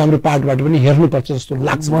हामीले हाम्रो पार्टबाट पनि हेर्नुपर्छ जस्तो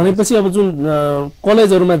लाग्छ भनेपछि अब जुन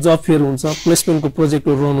कलेजहरुमा जब फेयर हुन्छ प्लेसमेन्टको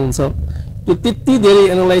प्रोजेक्टहरु रन हुन्छ त्यो त्यति धेरै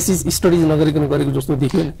एनालाइसिस स्टडिज नगरिकन गरेको जस्तो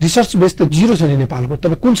देखियो नि। रिसर्च बेस त जिरो छ नि नेपालको।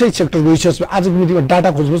 तपाईँ कुन चाहिँ सेक्टरको रिसर्च आजको मितिमा डाटा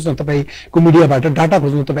खोज्नुहोस् न, तपाईँको मिडियाबाट डाटा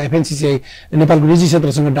खोज्नु, तपाईँ एफएनसीसीआई नेपालको निजी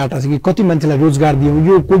क्षेत्रसँग डाटा छ कि कति मान्छेलाई रोजगार दियौँ,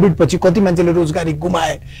 यो कोभिड पछि कति मान्छेले रोजगारी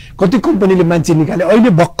गुमाए, कति कम्पनीले मान्छे निकाले। अहिले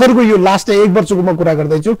भर्खरको यो लास्ट 1 वर्षको म कुरा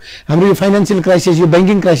गर्दैछु, हाम्रो यो फाइनेन्सियल क्राइसिस, यो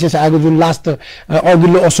ब्याङ्किङ क्राइसिस आएको जुन लास्ट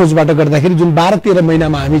अघिल्लो असोजबाट गर्दाखेरि जुन 12-13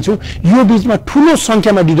 महिनामा हामी छौँ, यो बिचमा ठुलो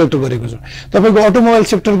सङ्ख्यामा डिडक्ट गरेको छ। तपाईँको अटोमोबाइल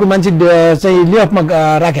सेक्टरको मान्छे चाहिँ लेअफमा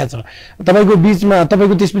राखेको छ, तपाईँको बिचमा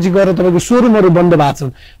तपाईँको त्यसपछि गएर तपाईँको सोरुमहरू बन्द भएको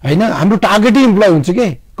छन् होइन। हाम्रो टार्गेटै इम्प्लोइ हुन्छ के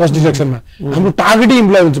कस्ट डिडक्सनमा, हाम्रो टार्गेटै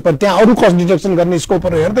इम्प्लोइ हुन्छ, पर त्यहाँ अरू कस्ट डिडक्सन गर्ने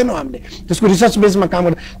स्कोपहरू हेर्दैनौँ हामीले। त्यसको रिसर्च बेसमा काम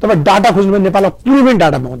गर्दा तपाईँ डाटा खोज्नु भने नेपालमा कुनै पनि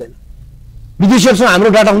डाटा पाउँदैन। विदेशीहरूसँग हाम्रो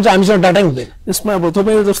डाटा हुन्छ, हामीसँग डाटै हुँदैन। यसमा अब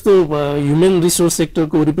तपाईँ जस्तो human resource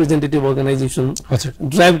सेक्टरको representative organisation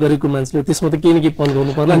drive गरेको मान्छेले त्यसमा त केही न केही पहल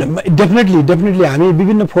गर्नु पर्ला। डेफिनेटली हामी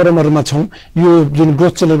विभिन्न फोरमहरूमा छौँ। यो जुन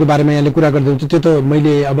ग्रोथ सेलरको बारेमा यहाँले कुरा गर्दै हुन्छ, त्यो त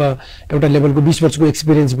मैले अब एउटा लेभलको 20 वर्षको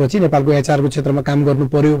एक्सपिरियन्स पछि नेपालको एचआरको क्षेत्रमा काम गर्नु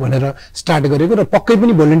पर्यो भनेर स्टार्ट गरेको, र पक्कै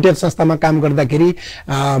पनि भोलिन्टियर संस्थामा काम गर्दाखेरि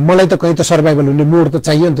मलाई त कहीँ त सर्भाइभल हुने मोड त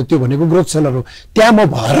चाहियो नि त, त्यो भनेको ग्रोथ सेलर हो। त्यहाँ म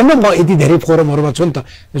भएर न म यति धेरै फोरमहरूमा छु नि त।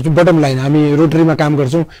 बटम लाइन हामी रोटरीमा काम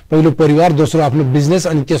गर्छौँ, पहिलो परिवार, दोस्रो आफ्नो बिजनेस,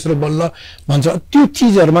 अनि तेस्रो बल्ल भन्छ। त्यो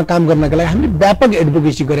चिजहरूमा काम गर्नका लागि हामीले व्यापक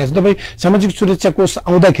एडभोकेसी गरेका छौँ। तपाईँ सामाजिक सुरक्षा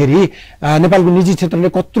कोष आउँदाखेरि नेपालको निजी क्षेत्रले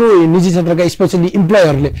कत्रो, निजी क्षेत्रका स्पेसली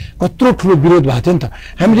इम्प्लोयरले कत्रो ठुलो विरोध भएको थियो नि त।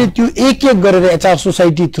 हामीले त्यो एक एक गरेर एचआर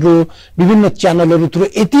सोसाइटी थ्रु, विभिन्न च्यानलहरू थ्रु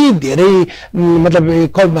यति धेरै मतलब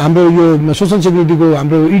हाम्रो यो सोसल सेक्युरिटीको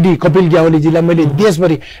हाम्रो इडी कपिल ग्यावालीजीलाई मैले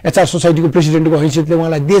देशभरि एचआर सोसाइटीको प्रेसिडेन्टको हैसियतले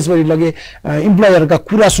उहाँलाई देशभरि लगे, इम्प्लोयरका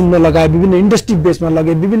कुरा सुन्न लगाए, विभिन्न इन्डस्ट्री बेसमा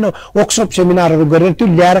लगे, विभिन्न वर्कसप सेमिनारहरू गरेर त्यो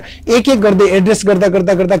ल्याएर एक एक गर्दै एड्रेस गर्दा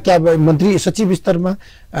गर्दा गर्दा मन्त्री सचिव स्तरमा,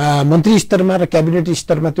 मन्त्री स्तरमा र क्याबिनेट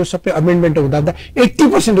स्तरमा त्यो सबै अमेन्डमेन्ट हुँदा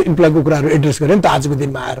 80% इम्प्लोयको कुराहरू एड्रेस गरे नि त आजको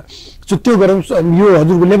दिनमा आएर। सो त्यो गरौँ। यो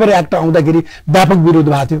हजुरको लेबर एक्ट आउँदाखेरि व्यापक विरोध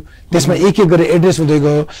भएको थियो, त्यसमा एक एक गरेर एड्रेस हुँदै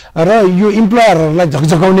गयो, र यो इम्प्लोयरहरूलाई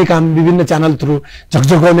झकझकाउने काम विभिन्न च्यानल थ्रु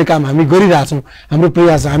झकझकाउने काम हामी गरिरहेछौँ। हाम्रो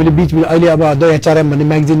प्रयास हामीले बिचमा अहिले अब द एचआरएम भन्ने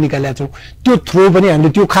म्यागजिन निकालेका छौँ, त्यो थ्रु पनि हामीले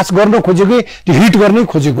त्यो खास गर्न खोजेको, त्यो हिट गर्नै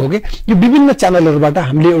खोजेको हो कि। यो विभिन्न च्यानलहरूबाट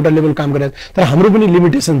हामीले एउटा लेभल काम गरेका, तर हाम्रो पनि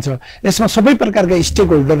लिमिटेसन छ। यसमा सबै प्रकारका स्टेक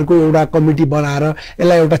होल्डरको एउटा कमिटी बनाएर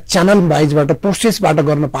यसलाई एउटा च्यानल वाइजबाट प्रोसेसबाट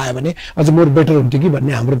गर्न पायो भने अझ मोर बेटर हुन्थ्यो कि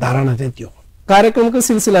भन्ने हाम्रो धारणा चाहिँ त्यो हो। कार्यक्रमको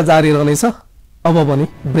सिलसिला जारी रहनेछ। अब पनि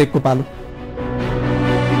ब्रेकको पालो।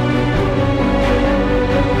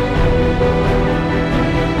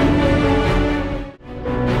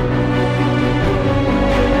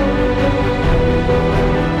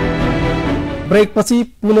 ब्रेक पछि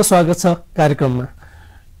पुनः स्वागत छ कार्यक्रममा।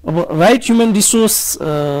 अब right human resource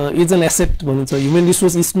is an asset भनिन्छ। Human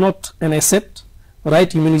resource is not an asset,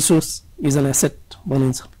 right human resource is an asset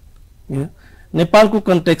भनिन्छ। नेपालको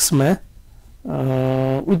कन्टेक्स्टमा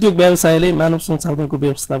उद्योग व्यवसायले मानव संसाधनको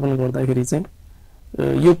व्यवस्थापन गर्दाखेरि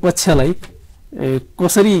चाहिँ यो पक्षलाई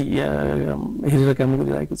कसरी हेरेर काम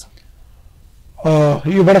गरिरहेको छ?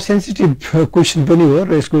 यो बडा सेन्सिटिभ क्वेसन पनि हो,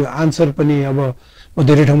 र यसको आन्सर पनि अब म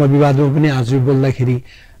धेरै ठाउँमा विवादमा पनि आज बोल्दाखेरि,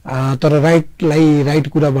 तर राइट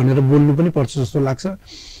कुरा भनेर बोल्नु पनि पर्छ जस्तो लाग्छ।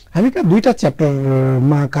 हामी कहाँ 2टा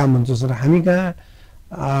च्याप्टरमा काम हुन्छ सर। हामी कहाँ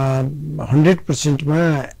 100%मा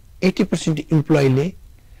 80% इम्प्लोइले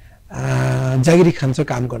जागिरी खान्छ,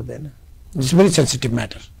 काम गर्दैन। It's very sensitive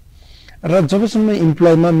matter. र जबसम्म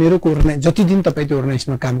इम्प्लोइमा मेरो जति दिन तपाईँ त्यो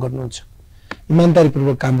अर्गनाइजेसनमा काम गर्नुहुन्छ,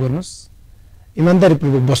 इमान्दारीपूर्वक काम गर्नुहोस्,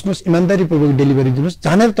 इमान्दारीपूर्वक बस्नुहोस्, इमान्दारीपूर्वक डेलिभरी दिनुहोस्,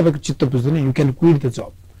 जानेर तपाईँको चित्त बुझ्दैन, यु क्यान क्विट द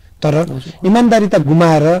जब। तर इमान्दारिता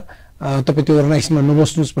गुमाएर तपाईँ त्यो अर्गनाइजेसनमा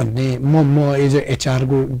नबस्नुहोस् भन्ने म एज अ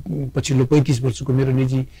एचआरको पछिल्लो 35 वर्षको मेरो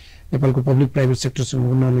निजी नेपालको पब्लिक प्राइभेट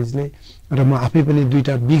सेक्टरसँगको नलेजले, र म आफै पनि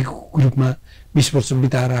 2टा बिग ग्रुपमा 20 वर्ष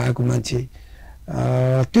बिताएर आएको मान्छे,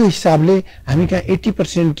 त्यो हिसाबले हामी कहाँ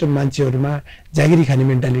 80% मान्छेहरूमा जागिरी खाने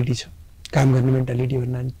मेन्टालिटी छ, काम गर्ने मेन्टालिटी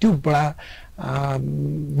भन्दा त्यो बडा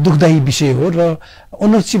दुःखदायी विषय हो। र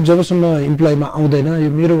ओनरसिप जबसम्म इम्प्लोइमा आउँदैन, यो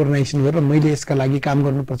मेरो अर्गनाइजेसन गरेर मैले यसका लागि काम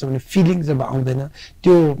गर्नुपर्छ भन्ने फिलिङ जब आउँदैन,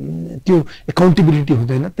 त्यो एकाउन्टेबिलिटी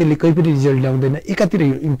हुँदैन, त्यसले कहीँ पनि रिजल्ट ल्याउँदैन। एकातिर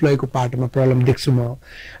इम्प्लोयको पार्टमा प्रब्लम देख्छु म,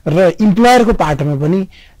 र इम्प्लोयरको पार्टमा पनि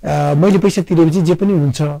मैले पैसा तिरेपछि जे पनि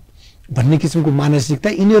हुन्छ भन्ने किसिमको मानसिकता।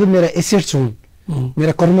 यिनीहरू मेरा एसेट्स हुन्,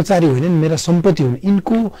 मेरा कर्मचारी होइनन्, मेरा सम्पत्ति हुन्,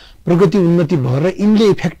 यिनको प्रगति उन्नति भएर यिनले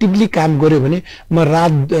इफेक्टिभली काम गर्यो भने म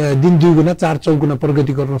रात दिन 2 गुणा 4 चौगुना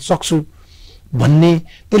प्रगति गर्न सक्छु भन्ने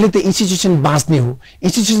त्यसले त इन्स्टिट्युसन बाँच्ने हो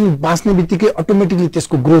इन्स्टिट्युसन बाँच्ने बित्तिकै अटोमेटिकली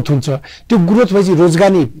त्यसको ग्रोथ हुन्छ त्यो ग्रोथ भएपछि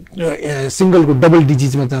रोजगारी सिंगलको डबल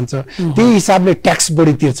डिजिटमा जान्छ त्यही हिसाबले ट्याक्स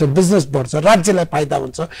बढी तिर्छ बिजनेस बढ्छ राज्यलाई फाइदा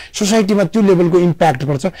हुन्छ सोसाइटीमा त्यो लेभलको इम्प्याक्ट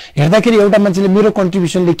पर्छ हेर्दाखेरि एउटा मान्छेले मेरो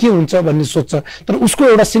कन्ट्रिब्युसनले के हुन्छ भन्ने सोच्छ तर उसको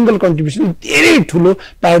एउटा सिंगल कन्ट्रिब्युसन धेरै ठुलो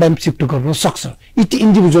प्याराडाइम शिफ्ट गर्न सक्छ इट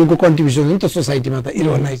इन्डिभिजुअलको कन्ट्रिब्युसन हो नि त सोसाइटीमा त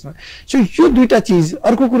अर्गनाइजमा सो यो दुईटा चीज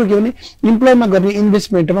अर्को कुरो के भने इम्प्लोयमा गर्ने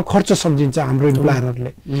इन्भेस्टमेन्टमा खर्च सम्झिन्छ हाम्रो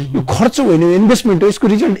इम्प्लोयरहरूले यो खर्च होइन इन्भेस्टमेन्ट हो यसको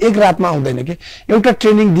रिजल्ट एक रातमा आउँदैन के एउटा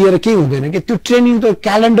ट्रेनिङ दिएर केही हुँदैन के त्यो ट्रेनिङ त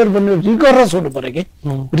क्यालेन्डर बनेर रिगरस हुनु पर्यो के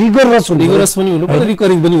रिगरस पनि हुनु पर्यो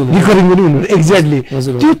रिकरिङ पनि हुनु एक्ज्याक्टली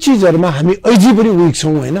त्यो चीजहरुमा हामी अझै पनि वीक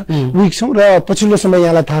छौं हैन वीक छौं र पछिल्लो समय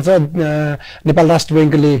यहाँलाई थाहा छ नेपाल राष्ट्र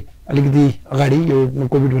बैंकले अलिकति अगाडि यो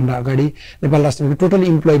कोभिड भन्दा अगाडि नेपाल राष्ट्र बैंक टोटल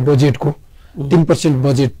इम्प्लोइ बजेटको 3%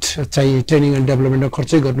 बजेट चाहिँ ट्रेनिङ एन्ड डेभलपमेन्टमा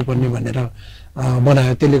खर्चै गर्नुपर्ने भनेर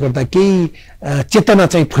बनायो त्यसले गर्दा केही चेतना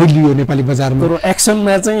चाहिँ फैलियो नेपाली बजारमा तर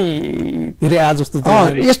एक्सनमा चाहिँ धेरै आज जस्तो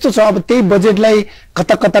यस्तो छ अब त्यही बजेटलाई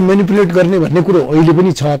कता कता म्यानिपुलेट गर्ने भन्ने कुरो अहिले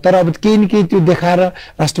पनि छ तर अब केही न केही त्यो देखाएर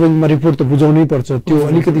राष्ट्र बैंकमा रिपोर्ट त बुझाउनै पर्छ त्यो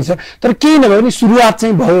अलिकति छ तर केही नभए पनि सुरुवात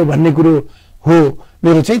चाहिँ भयो भन्ने कुरो हो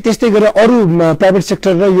मेरो चाहिँ त्यस्तै गरेर अरु प्राइभेट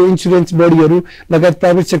सेक्टर र यो इन्स्योरेन्स बडीहरु लगायत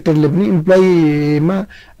प्राइभेट सेक्टरले पनि इम्प्लोइमा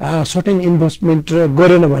सर्टेन इन्भेस्टमेन्ट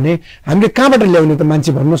गरेन भने हामीले कहाँबाट ल्याउने त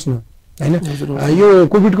मान्छे भन्नुस् न हैन यो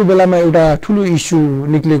कोभिडको बेलामा एउटा ठूलो इस्यु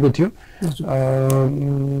निक्लेको थियो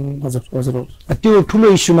हजुर त्यो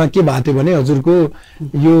ठूलो इस्युमा के भएको थियो भने हजुरको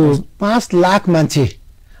यो 5 लाख मान्छे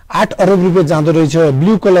 8 अरब रुपैयाँ जाँदो रहेछ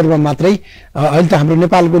ब्लू कलरमा मात्रै अहिले त हाम्रो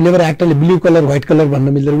नेपालको labour एक्टले blue colour white colour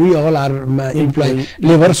भन्न मिल्दैन we all are employee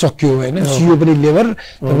labour सक्यो हैन सीओ पनि लेबर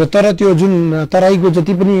तर त्यो जुन तराईको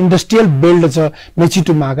जति पनि इन्डस्ट्रियल बेल्ट छ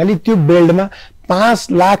मेचिटो महाकाली त्यो बेल्टमा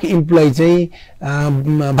 5 लाख इम्प्लोइ चाहिँ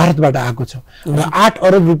भारतबाट आएको छ र 8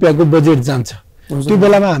 अरब रुपैयाँको बजेट जान्छ त्यो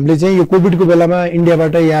बेलामा हामीले चाहिँ यो कोभिडको बेलामा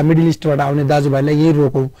इन्डियाबाट या मिडल इस्टबाट आउने दाजुभाइलाई यही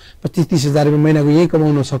रोकौं 25-30 हजार रुपैयाँ महिनाको यही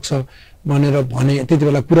कमाउन सक्छ भनेर भने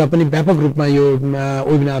त्यतिबेला कुरा पनि व्यापक रूपमा यो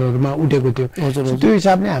वेबिनारहरुमा उठेको थियो त्यो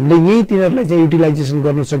हिसाबले हामीले यही तिनीहरुलाई चाहिँ युटिलाइजेसन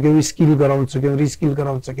गर्न सक्यौं स्किल गराउन सक्यौं रिस्किल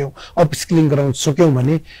गराउन सक्यौं अपस्किलिङ गराउन सक्यौं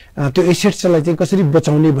भने त्यो एसेट्सलाई चाहिँ कसरी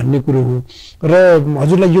बचाउने भन्ने कुरो हो र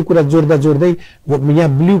हजुरलाई यो कुरा जोड्दै यहाँ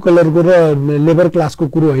ब्लू कलरको र लेबर क्लासको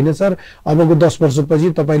कुरो हैन सर अबको 10 वर्षपछि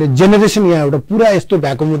तपाईले जेनेरेसन यहाँ एउटा पुरा यस्तो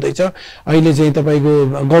भ्याकुम हुँदैछ अहिले चाहिँ तपाईको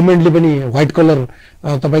गभर्नमेन्टले पनि व्हाइट कलर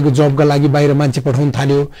तपाईको जबका लागि बाहिर मान्छे पठाउन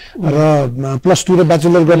थाल्यो र प्लस 2 र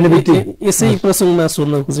ब्याचलर गर्ने बित्तिकै यसै प्रसंगमा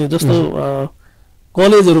सोध्न खोजे जस्तो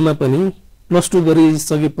कलेजहरुमा पनि प्लस 2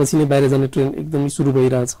 गरिसकेपछि नै बाहिर जाने ट्रेन्ड एकदमै सुरु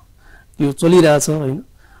भइराछ त्यो चलिराछ हैन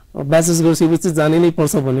ब्याचलर्स गरिसकेपछि जानै नै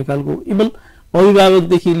पर्छ भन्ने खालको इभन अभिभावक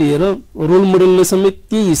देखि लिएर रोल मोडलले समेत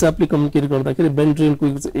के हिसाबले कम्युनिकेट गर्दाखेरि ब्रेन ड्रेनको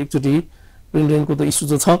एकचोटी ब्रेन ड्रेनको त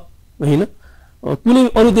इस्यु छ हैन कुनै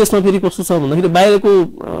अरु देशमा फेरि कस्तो छ भन्दाखेरि बाहिरको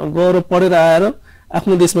गएर पढेर आएर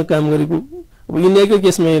आफ्नो देशमा काम गरेको अब इन्डियाको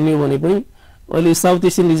केसमा हेर्ने हो भने पनि अहिले साउथ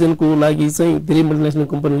एसियन रिजनको लागि चाहिँ धेरै मल्टिनेशनल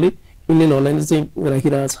कम्पनीले इन्डियन हललाई चाहिँ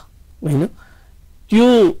राखिरहेछ हैन त्यो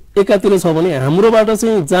एकातिर छ भने हाम्रोबाट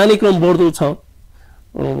चाहिँ जाने क्रम बढ्दो छ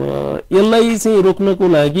यसलाई चाहिँ रोक्नको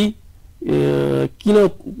लागि किन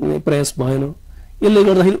प्रयास भएन यसले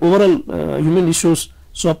गर्दाखेरि ओभरअल ह्युमन रिसोर्स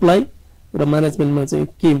सप्लाई र म्यानेजमेन्टमा चाहिँ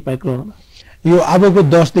के इम्प्याक्ट रहला यो अबको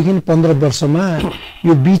 10 देखि 15 वर्षमा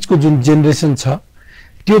यो बीचको जुन जेनेरेसन छ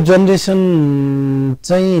त्यो जेनेरेसन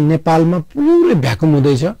चाहिँ नेपालमा पुरै भ्याकुम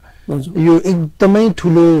हुँदैछ यो एकदमै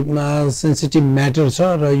ठुलो सेन्सिटिभ म्याटर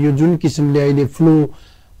छ र यो जुन किसिमले अहिले फ्लो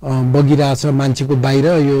बगिरहेछ मान्छेको बाहिर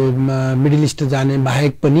यो मिडल इस्ट जाने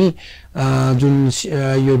बाहेक पनि जुन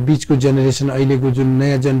यो बीचको जेनेरेसन अहिलेको जुन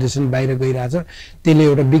नयाँ जेनेरेसन बाहिर गइरहेछ त्यसले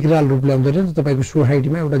एउटा विकराल रूप ल्याउँदै रहेछ तपाईको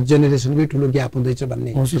सोसाइटीमा एउटा जेनेरेसनकै ठुलो ग्याप हुँदैछ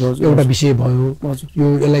भन्ने एउटा विषय भयो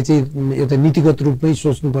यो यसलाई चाहिँ एउटा नीतिगत रूपमै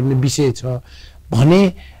सोच्नुपर्ने विषय छ भने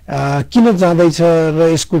किन जाँदैछ र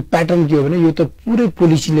यसको प्याटर्न के हो भने यो त पुरै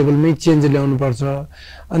पोलिसी लेभलमै चेन्ज ल्याउनु पर्छ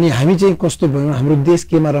अनि हामी चाहिँ कस्तो भयो हाम्रो देश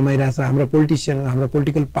केमा रमाइरहेछ हाम्रो पोलिटिशियन हाम्रो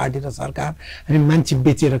पोलिटिकल पार्टी र सरकार हामी मान्छे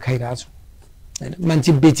बेचेर खाइरहेछौं हैन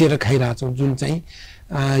मान्छे बेचेर खाइरहेछौं जुन चाहिँ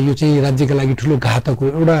यो चाहिँ राज्यका लागि ठुलो घातक हो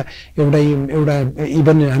एउटा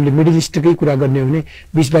इभन हामीले मिडल इस्टकै कुरा गर्ने हो भने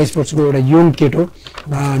 20-22 वर्षको एउटा यङ केट हो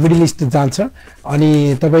मिडल इस्ट जान्छ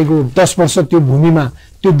अनि तपाईको 10 वर्ष त्यो भूमिमा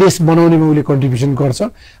त्यो देश बनाउनेमा उले कन्ट्रिब्युसन गर्छ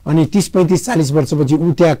अनि 30 35 40 वर्षपछि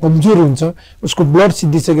उ त्यहाँ कमजोर हुन्छ उसको ब्लड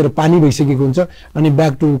सिद्धिसकेर पानी भइसकेको हुन्छ अनि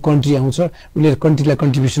ब्याक टु कन्ट्री आउँछ उले कन्ट्रीलाई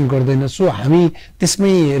कन्ट्रिब्युसन गर्दैन सो हामी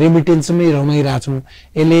त्यसमै रेमिटेन्समै रमाइराछौँ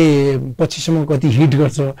यसले पछिसम्म कति हिट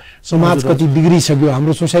गर्छ समाज कति बिग्रिसक्यो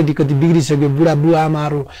हाम्रो सोसाइटी कति बिग्रिसक्यो बुढा बुवा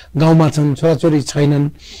आमाहरू गाउँमा छन् छोराछोरी छैनन्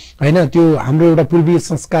हैन त्यो हाम्रो एउटा पूर्वीय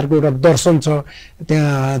संस्कारको एउटा दर्शन छ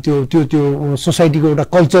त्यहाँ त्यो त्यो त्यो सोसाइटीको एउटा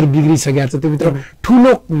कल्चर बिग्रिसकेको छ त्यो भित्र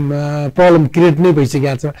ठुलो प्रब्लम क्रिएट नै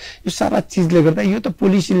भइसकेको छ यो सारा चीजले गर्दा यो त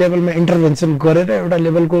पोलिसी लेभलमा इन्टरभेन्सन गरेर एउटा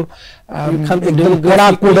लेभलको एकदम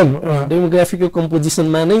कडा कोड डेमोग्राफिकको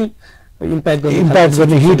कम्पोजिसनमा नै इम्प्याक्ट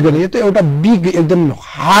गर्ने हिट गर्ने यो त एउटा बिग एकदम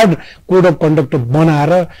हार्ड कोड अफ कन्डक्ट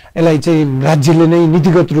बनाएर यसलाई चाहिँ राज्यले नै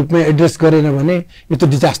नीतिगत रूपमा एड्रेस गरेन भने यो त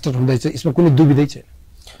डिजास्टर हुँदैछ यसमा कुनै दुविधै छैन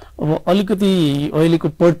अब अलिकति अहिलेको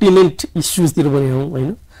पर्टिनेन्ट इस्युजतिर पनि हौ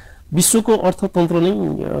हैन विश्वको अर्थतन्त्र नै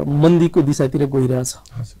मन्दीको दिशातिर गइरहेछ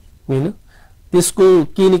हैन त्यसको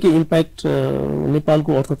केही न केही इम्प्याक्ट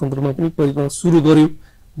नेपालको अर्थतन्त्रमा पनि परिवर्तन सुरु गर्यो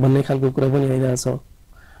भन्ने खालको कुरा पनि आइरहेछ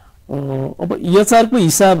अब एचआरको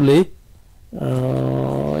हिसाबले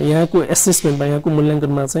यहाँको एसेसमेन्टमा यहाँको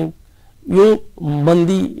मूल्याङ्कनमा चाहिँ यो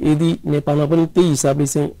मन्दी यदि नेपालमा पनि त्यही हिसाबले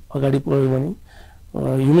चाहिँ अगाडि बढ्यो भने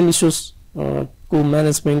ह्युमन रिसोर्स को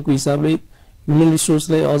म्यानेजमेन्टको हिसाबले ह्युमन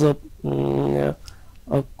रिसोर्सलाई अझ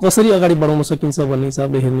कसरी अगाडि बढाउन सकिन्छ भन्ने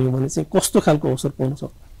हिसाबले हेर्ने हो भने चाहिँ कस्तो खालको अवसर पाउँछ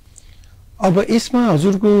अब यसमा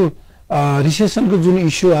हजुरको रिसेसनको जुन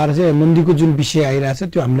इस्यु आएर चाहिँ मन्दीको जुन विषय आइरहेछ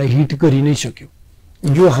त्यो हामीलाई हिट गरि नै सक्यो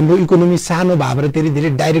यो हाम्रो इकोनोमी सानो भएर धेरै धेरै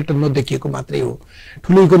डाइरेक्ट नदेखिएको मात्रै हो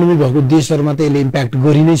ठुलो इकोनोमी भएको देशहरुमा त यसले इम्प्याक्ट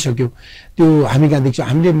गरि नै सक्यो त्यो हामी कहाँ देख्छौँ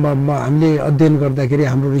हामीले अध्ययन गर्दाखेरि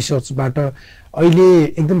हाम्रो रिसर्चबाट अहिले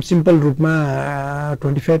एकदम सिम्पल रूपमा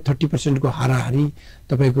 25-30% को हाराहारी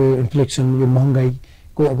तपाईको इन्फ्लेक्सन यो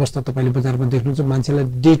महँगाईको अवस्था तपाईले बजारमा देख्नुहुन्छ मान्छेलाई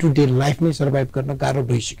डे टु डे लाइफमै सर्भाइभ गर्न गाह्रो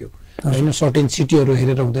भइसक्यो हैन सर्टेन सिटीहरु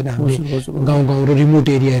हेरेर हुँदैन हामीले गाउँ र रिमोट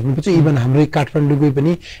एरिया हेर्नुपर्छ इभन हाम्रो काठमाडौँकै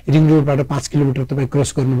पनि रिङ रोडबाट 5 किलोमिटर तपाई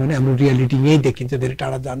क्रस गर्नु भने हाम्रो रियालिटी यही देखिन्छ धेरै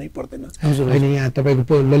टाढा जानै पर्दैन हैन यहाँ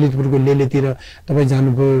तपाईको ललितपुरको लेलेतिर तपाई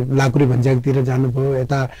जानुभयो लाकुरे भन्ज्याङतिर जानुभयो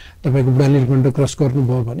यता तपाईको बालिरकण्ड क्रस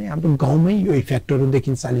गर्नुभयो भने हाम्रो गाउँमै यो इफेक्टहरु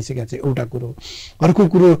देखिन चालिसकेको छ एउटा कुरो अर्को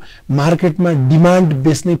कुरो मार्केटमा डिमान्ड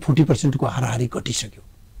बेस नै 40% को हाराहारी घटिसक्यो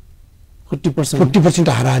 40%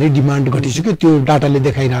 हाराहारी डिमान्ड घटिसक्यो त्यो डाटाले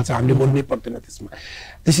देखाइरहेछ हामीले बोल्नै पर्दैन त्यसमा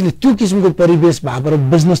त्यसैले त्यो किसिमको परिवेश भएर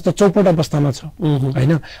बिजनेस त चौपट अवस्थामा छ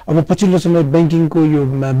हैन अब पछिल्लो समय बैंकिङको यो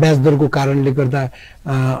ब्याज दरको कारणले गर्दा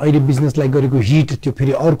अहिले बिजनेसलाई गरेको हिट त्यो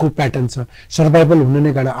फेरि अर्को प्याटर्न छ सर्भाइभल हुन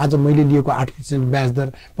नै गाह्रो आज मैले लिएको 8% ब्याज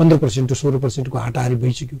दर 15% 16% को हाटाहारी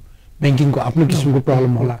भइसक्यो बैंकिङको आफ्नो किसिमको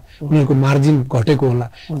प्रब्लम होला उनीहरुको मार्जिन घटेको होला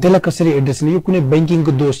त्यसलाई कसरी एड्रेस गर्ने यो कुनै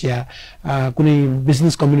बैंकिङको दोष या कुनै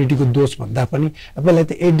बिजनेस कम्युनिटीको दोष भन्दा पनि यसलाई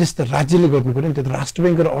त एड्रेस त राज्यले गर्नु पर्यो नि त्यो राष्ट्र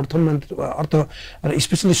बैंक र अर्थ र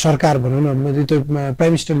स्पेशली सरकार भनौं न त्यो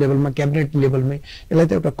प्राइम मिनिस्टर लेभलमा क्याबिनेट लेभलमै यसलाई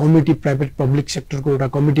त एउटा कमिटी प्राइभेट पब्लिक सेक्टरको एउटा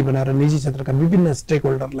कमिटी बनाएर निजी क्षेत्रका विभिन्न स्टेक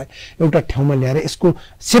होल्डरलाई एउटा ठाउँमा ल्याएर यसको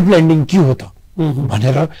सेफ ल्यान्डिङ के हो त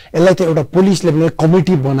भनेर यसलाई त एउटा पुलिस लेभलमा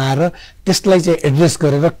कमिटी बनाएर त्यसलाई चाहिँ एड्रेस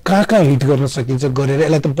गरेर कहाँ हिट गर्न सकिन्छ गरेर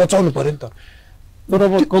यसलाई त बचाउनु पर्यो नि त तर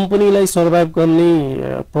अब कम्पनीलाई सर्भाइभ गर्ने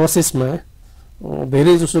प्रोसेसमा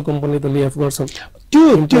धेरै जसो कम्पनी त लेअफ गर्छन्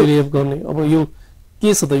त्यो लेअफ गर्ने अब यो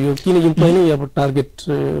के छ त यो किन इम्प्लोइ नै अब टार्गेट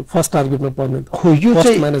फर्स्ट टार्गेटमा पर्ने त हो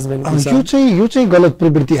यो चाहिँ गलत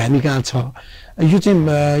प्रवृत्ति हामी कहाँ छ यो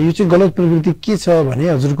चाहिँ गलत प्रवृत्ति के छ भने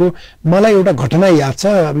हजुरको मलाई एउटा घटना याद छ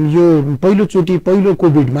यो पहिलो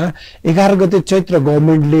कोभिडमा 11 गते चैत्र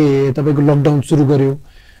गभर्नमेन्टले तपाईको लकडाउन सुरु गर्यो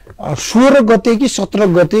 16 गते कि 17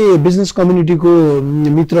 गते बिजनेस कम्युनिटीको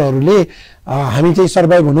मित्रहरूले हामी चाहिँ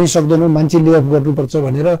सर्भाइभ हुनै सक्दैनौं मान्छे लेअफ गर्नुपर्छ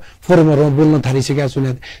भनेर फोरममा बोल्न थालिसकेका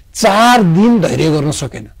सुने 4 दिन धैर्य गर्न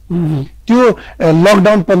सकेन त्यो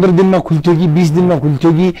लकडाउन 15 दिनमा खुल्थ्यो कि 20 दिनमा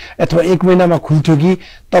खुल्थ्यो कि अथवा 1 महिनामा खुल्थ्यो कि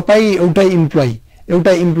तपाई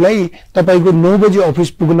एउटा इम्प्लोइ तपाईको 9 बजे अफिस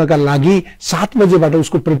पुग्नका लागि 7 बजेबाट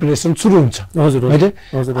उसको प्रिपरेसन सुरु हुन्छ हजुर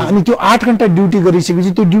अनि त्यो 8 घण्टा ड्युटी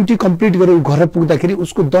गरिसकेपछि त्यो ड्युटी कम्प्लिट गरेर घर पुग्दाखेरि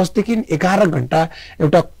उसको 10 देखि 11 घण्टा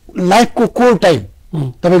एउटा लाइफको कोर टाइम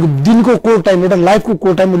तपाईको दिनको कोर टाइम एउटा लाइफको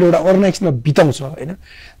कोर टाइम उसले एउटा अर्गनाइजेसनमा बिताउँछ हैन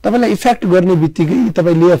तपाईलाई इफेक्ट गर्ने बित्तिकै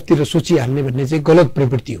तपाई लेअफतिर सोचिहाल्ने भन्ने चाहिँ गलत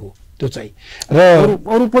प्रवृत्ति हो त्यो चाहिँ र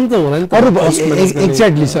अरु पनि त होला नि त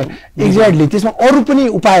एक्ज्याक्टली सर एक्ज्याक्टली त्यसमा अरु पनि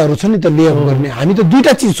उपायहरु छन् नि त लेअप गर्ने हामी त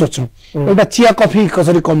दुईटा चीज सोच्छौं एउटा चिया कफी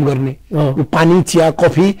कसरी कम गर्ने यो पानी चिया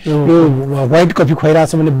कफी यो व्हाइट कफी खुवाइरा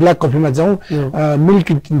छ भने ब्ल्याक कफीमा जाउँ मिल्क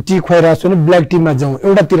टी खुवाइरा छ भने ब्ल्याक टीमा जाउँ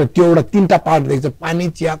एउटातिर त्यो एउटा तीनटा पार्ट देख्छ पानी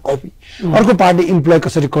चिया कफी अर्को पार्टले इम्प्लोइ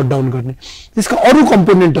कसरी कट डाउन गर्ने त्यसका अरु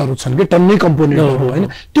कम्पोनेन्टहरु छन् के टन्नै कम्पोनेन्टहरु हैन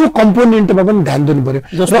त्यो कम्पोनेन्टमा पनि ध्यान दिनु पर्यो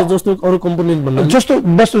जस्तो अरु कम्पोनेन्ट भन्नु जस्तो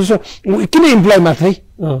किन इम्प्लोइ मात्रै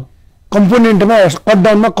कम्पोनेन्टमा कट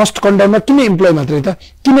डाउनमा कस्ट कट डाउनमा किन इम्प्लोइ मात्रै त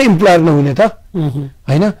किन इम्प्लोयर नहुने त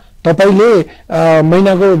हैन तपाईले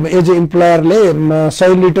महिनाको एज ए इम्प्लोयरले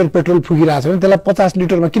 100 लिटर पेट्रोल फुकिरहेछ भने त्यसलाई 50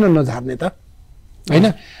 लिटरमा किन नझार्ने त हैन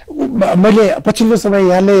मैले पछिल्लो समय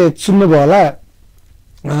यहाँले सुन्नुभयो होला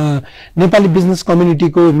नेपाली बिजनेस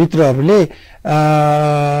कम्युनिटीको मित्रहरूले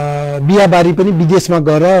बियाबारी पनि विदेशमा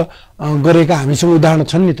गएर गरेका हामीसँग उदाहरण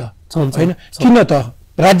छन् नि त हैन किन त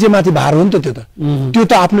राज्यमाथि भार हो नि त त्यो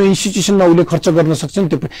त आफ्नो इन्स्टिट्युसनमा उले खर्च गर्न सक्छ नि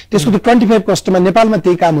त्यसको त 25 कस्टमा नेपालमा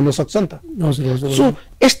त्यही काम हुन सक्छ नि त सो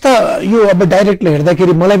यस्ता यो अब डाइरेक्टली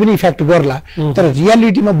हेर्दाखेरि मलाई पनि इफेक्ट गर्ला तर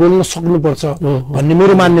रियालिटीमा बोल्न सक्नुपर्छ भन्ने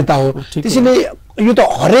मेरो मान्यता हो त्यसैले यो त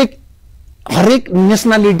हरेक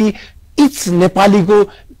नेसनालिटी इच नेपालीको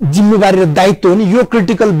जिम्मेवारी र दायित्व हो नि यो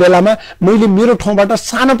क्रिटिकल बेलामा मैले मेरो ठाउँबाट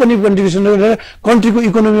सानो पनि कन्ट्रिब्युसन गरेर कन्ट्रीको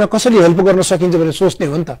इकोनोमीमा कसरी हेल्प गर्न सकिन्छ भनेर सोच्ने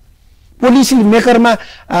हो नि त पोलिसी मेकरमा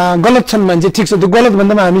गलत छन् मान्छे ठीक छ त्यो गलत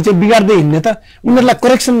भन्दामा हामी चाहिँ बिगार्दै हिँड्ने त उनीहरुलाई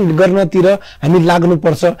करेक्सन गर्नतिर हामी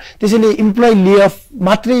लाग्नुपर्छ त्यसैले इम्प्लोइ लेअफ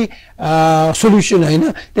मात्रै सोलुसन हैन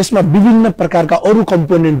त्यसमा विभिन्न प्रकारका अरु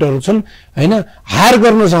कम्पोनेन्टहरु छन् हैन हायर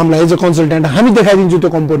गर्नुस् हामीलाई एज अ कन्सल्टेन्ट हामी देखाइदिन्छु त्यो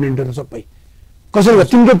कम्पोनेन्टहरु सबै कसरी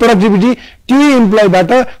तिम्रो प्रोडक्टिभिटी त्यो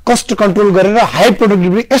इम्प्लोइबाट कस्ट कन्ट्रोल गरेर हाई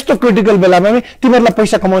प्रोडक्टिभिटी यस्तो क्रिटिकल बेलामा तिमीहरुलाई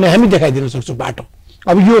पैसा कमाउने हामी देखाइदिन सक्छौं बाटो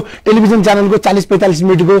अब यो टेलिभिजन च्यानलको 40-45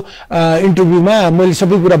 मिनेटको इन्टरभ्युमा मैले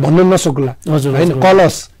सबै कुरा भन्न नसक्ला हैन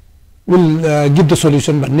कलस विल गिभ द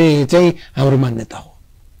सोलुसन भन्ने चाहिँ हाम्रो मान्यता हो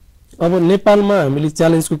अब नेपालमा हामीले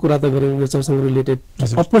च्यालेन्जको कुरा त गर्यौं यो सबसँग रिलेटेड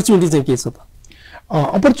अपर्चुनिटी चाहिँ के छ त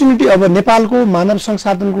अपर्चुनिटी अब नेपालको मानव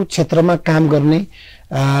संसाधनको क्षेत्रमा काम गर्ने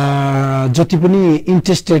जति पनि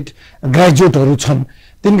इन्ट्रेस्टेड ग्रेजुएटहरु छन्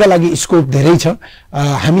तिनका लागि स्कोप धेरै छ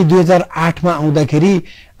हामी 2008 मा आउँदाखेरि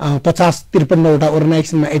 50-53 वटा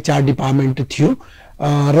अर्गनाइजेसनमा एचआर डिपार्टमेन्ट थियो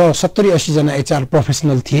र 70-80 जना एचआर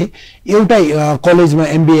प्रोफेसनल थिए एउटै कलेजमा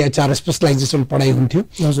एमबीए एचआर स्पेशलाइजेसन पढाइ हुन्थ्यो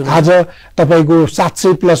आज तपाईको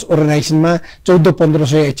 700 प्लस अर्गनाइजेसनमा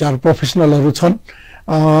 1400-1500 एचआर प्रोफेसनलहरु छन्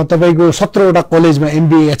तपाईको 17 वटा कलेजमा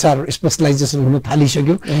एमबीए एचआर स्पेशलाइजेसन हुन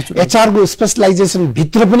थालिसक्यो एचआर को स्पेशलाइजेसन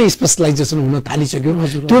भित्र पनि स्पेशलाइजेसन हुन थालिसक्यो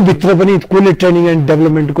त्यो भित्र पनि कोले ट्रेनिङ एन्ड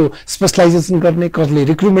डेभलपमेन्ट को स्पेशलाइजेसन गर्ने कसले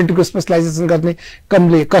रिक्रुटमेन्ट को स्पेशलाइजेसन गर्ने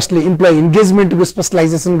कसले इम्प्लोइ एंगेजमेन्ट को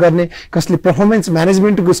स्पेशलाइजेसन गर्ने कसले परफर्मेन्स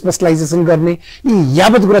म्यानेजमेन्ट को स्पेशलाइजेसन गर्ने यी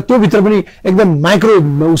यावत कुरा त्यो भित्र पनि एकदम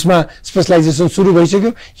माइक्रो उसमा स्पेशलाइजेसन सुरु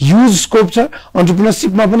भइसक्यो ह्युज स्कोप छ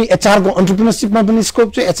एन्टरप्रेन्योरशिपमा पनि एचआर को एन्टरप्रेन्योरशिपमा पनि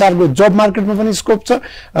स्कोप छ एचआर को जब मार्केटमा पनि स्कोप छ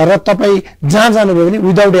र तपाई जहाँ जानुभयो भने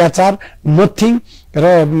विदाउट एचआर नथिङ र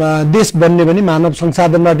देश बन्ने पनि मानव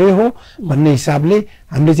संसाधनबाटै हो भन्ने हिसाबले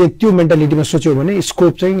हामीले चाहिँ त्यो मेन्टालिटीमा सोच्यौ भने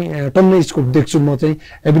स्कोप चाहिँ टन्नै स्कोप देख्छु म चाहिँ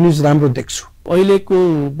एभिन्यूज राम्रो देख्छु अहिलेको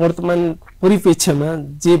वर्तमान परिप्रेक्ष्यमा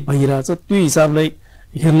जे भइराछ त्यो हिसाबले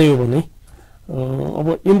हेर्ने हो भने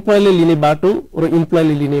अब इम्प्लोइले लिने बाटो र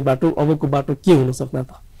इम्प्लोइले लिने बाटो अबको बाटो के हुन सक्ला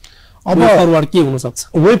त अब फरवर्ड के हुन सक्छ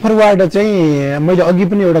वे फरवर्ड चाहिँ मैले अघि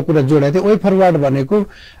पनि एउटा कुरा जोडेको थिएँ वे फरवर्ड भनेको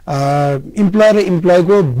इम्प्लोयर र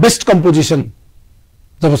इम्प्लोइको बेस्ट कम्पोजिसन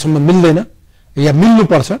जबसम्म मिल्दैन या मिल्नु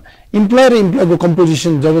पर्छ इम्प्लोयर र इम्प्लोइको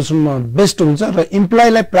कम्पोजिसन जबसम्म बेस्ट हुन्छ र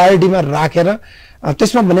इम्प्लोइलाई प्रायोरिटीमा राखेर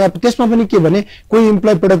त्यसमा पनि के भने कोही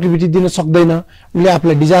इम्प्लोइ प्रोडक्टिभिटी दिन सक्दैन उले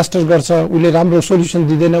आफूलाई डिजास्टर गर्छ उले राम्रो सोलुसन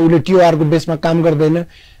दिदैन उले टीआर को बेसमा काम गर्दैन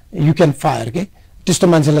यु क्यान फायर के त्यस्तो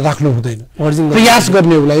मान्छेलाई राख्नु हुँदैन प्रयास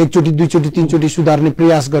गर्ने होला एकचोटी दुईचोटी तीनचोटी सुधार्ने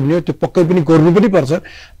प्रयास गर्ने हो त्यो पक्कै पनि गर्नु पनि पर्छ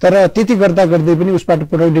तर त्यति गर्दा गर्दै पनि उसबाट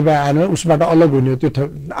प्रोडक्टिभ आएन उसबाट अलग हुने हो त्यो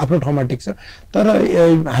आफ्नो ठाउँमा ठिक छ तर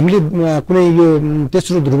हामीले कुनै यो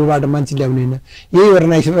तेस्रो ध्रुवबाट मान्छे ल्याउने हैन यही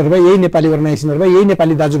अर्गनाइजेसनहरुमा यही नेपाली अर्गनाइजेसनहरुमा यही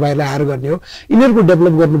नेपाली दाजुभाइलाई हायर गर्ने हो यिनीहरुको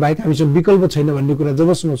डेभलप गर्नु बाहेक हामीसँग विकल्प छैन भन्ने कुरा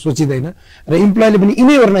जबसम्म सोचिदैन र इम्प्लोइले पनि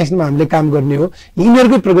यिनै अर्गनाइजेसनमा हामीले काम गर्ने हो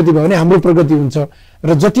यिनीहरुकै प्रगति भयो भने हाम्रो प्रगति हुन्छ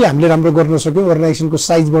र जति हामीले राम्रो गर्न सक्यौ अर्गनाइजेसनको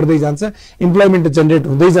साइज बढ्दै जान्छ इम्प्लोइमेन्ट जनरेट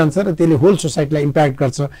हुँदै जान्छ र त्यसले होल सोसाइटीलाई इम्प्याक्ट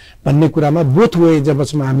गर्छ भन्ने कुरामा बोथ वे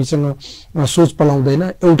जबसम्म हामीसँग सोच पलाउँदैन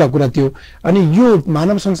एउटा कुरा त्यो अनि यो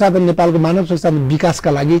मानव संसाधन नेपालको मानव संसाधन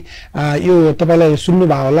विकासका लागि यो तपाईलाई सुन्नु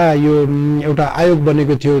भयो होला यो एउटा आयोग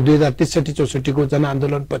बनेको थियो 2063-64 को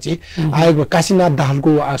जनआन्दोलन पछि आयोगमा काशीनाथ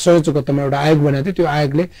दाहालको सहयोगकर्तामा एउटा आयोग बनेको थियो त्यो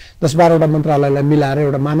आयोगले 10-12 वटा मन्त्रालयलाई मिलाएर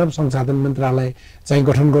एउटा मानव संसाधन मन्त्रालय चाहिँ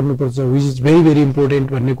गठन गर्नुपर्छ which is very very important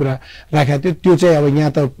important भन्ने कुरा राखेको थियो। त्यो चाहिँ अब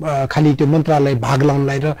यहाँ त खालि त्यो मन्त्रालय भाग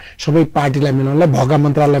लाउनलाई र सबै पार्टीलाई मिलाउनलाई भएका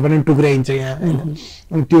मन्त्रालय पनि टुक्राइन्छ यहाँ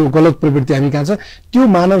होइन। त्यो गलत प्रवृत्ति हामी कहाँ छ। त्यो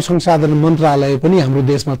मानव संसाधन मन्त्रालय पनि हाम्रो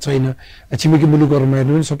देशमा छैन। छिमेकी मुलुकहरूमा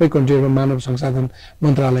हेर्नु भने सबै कन्ट्रीहरूमा मानव संसाधन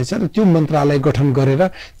मन्त्रालय छ र त्यो मन्त्रालय गठन गरेर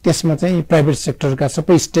त्यसमा चाहिँ प्राइभेट सेक्टरका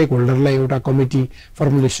सबै स्टेक होल्डरलाई एउटा कमिटी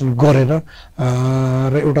फर्मुलेसन गरेर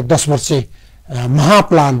र एउटा 10 वर्षे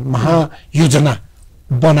महाप्लान महायोजना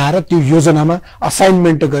बनाएर त्यो योजनामा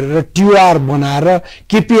असाइनमेन्ट गरेर टिआर बनाएर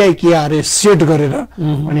केपीआई केआरए सेट गरेर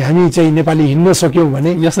अनि हामी चाहिँ नेपाली हिँड्न सक्यौं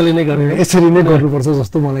भने यसरी नै गर्नुपर्छ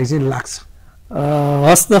जस्तो मलाई चाहिँ लाग्छ।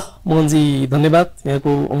 हस् त मोहनजी, धन्यवाद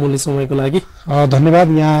यहाँको अमूल्य समयको लागि। धन्यवाद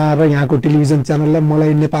यहाँ र यहाँको टेलिभिजन च्यानललाई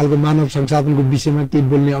मलाई नेपालको मानव संसाधनको विषयमा केही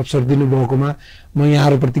बोल्ने अवसर दिनुभएकोमा म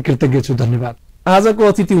यहाँहरूप्रति कृतज्ञ छु। धन्यवाद। आजको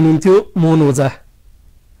अतिथि हुनुहुन्थ्यो मोहन ओझा।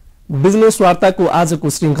 बिजनेस वार्ताको आजको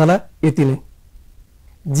श्रृङ्खला यति नै।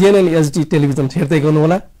 GNN HD टेलिभिजन हेर्दै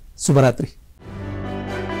गर्नुहोला। शुभरात्रि।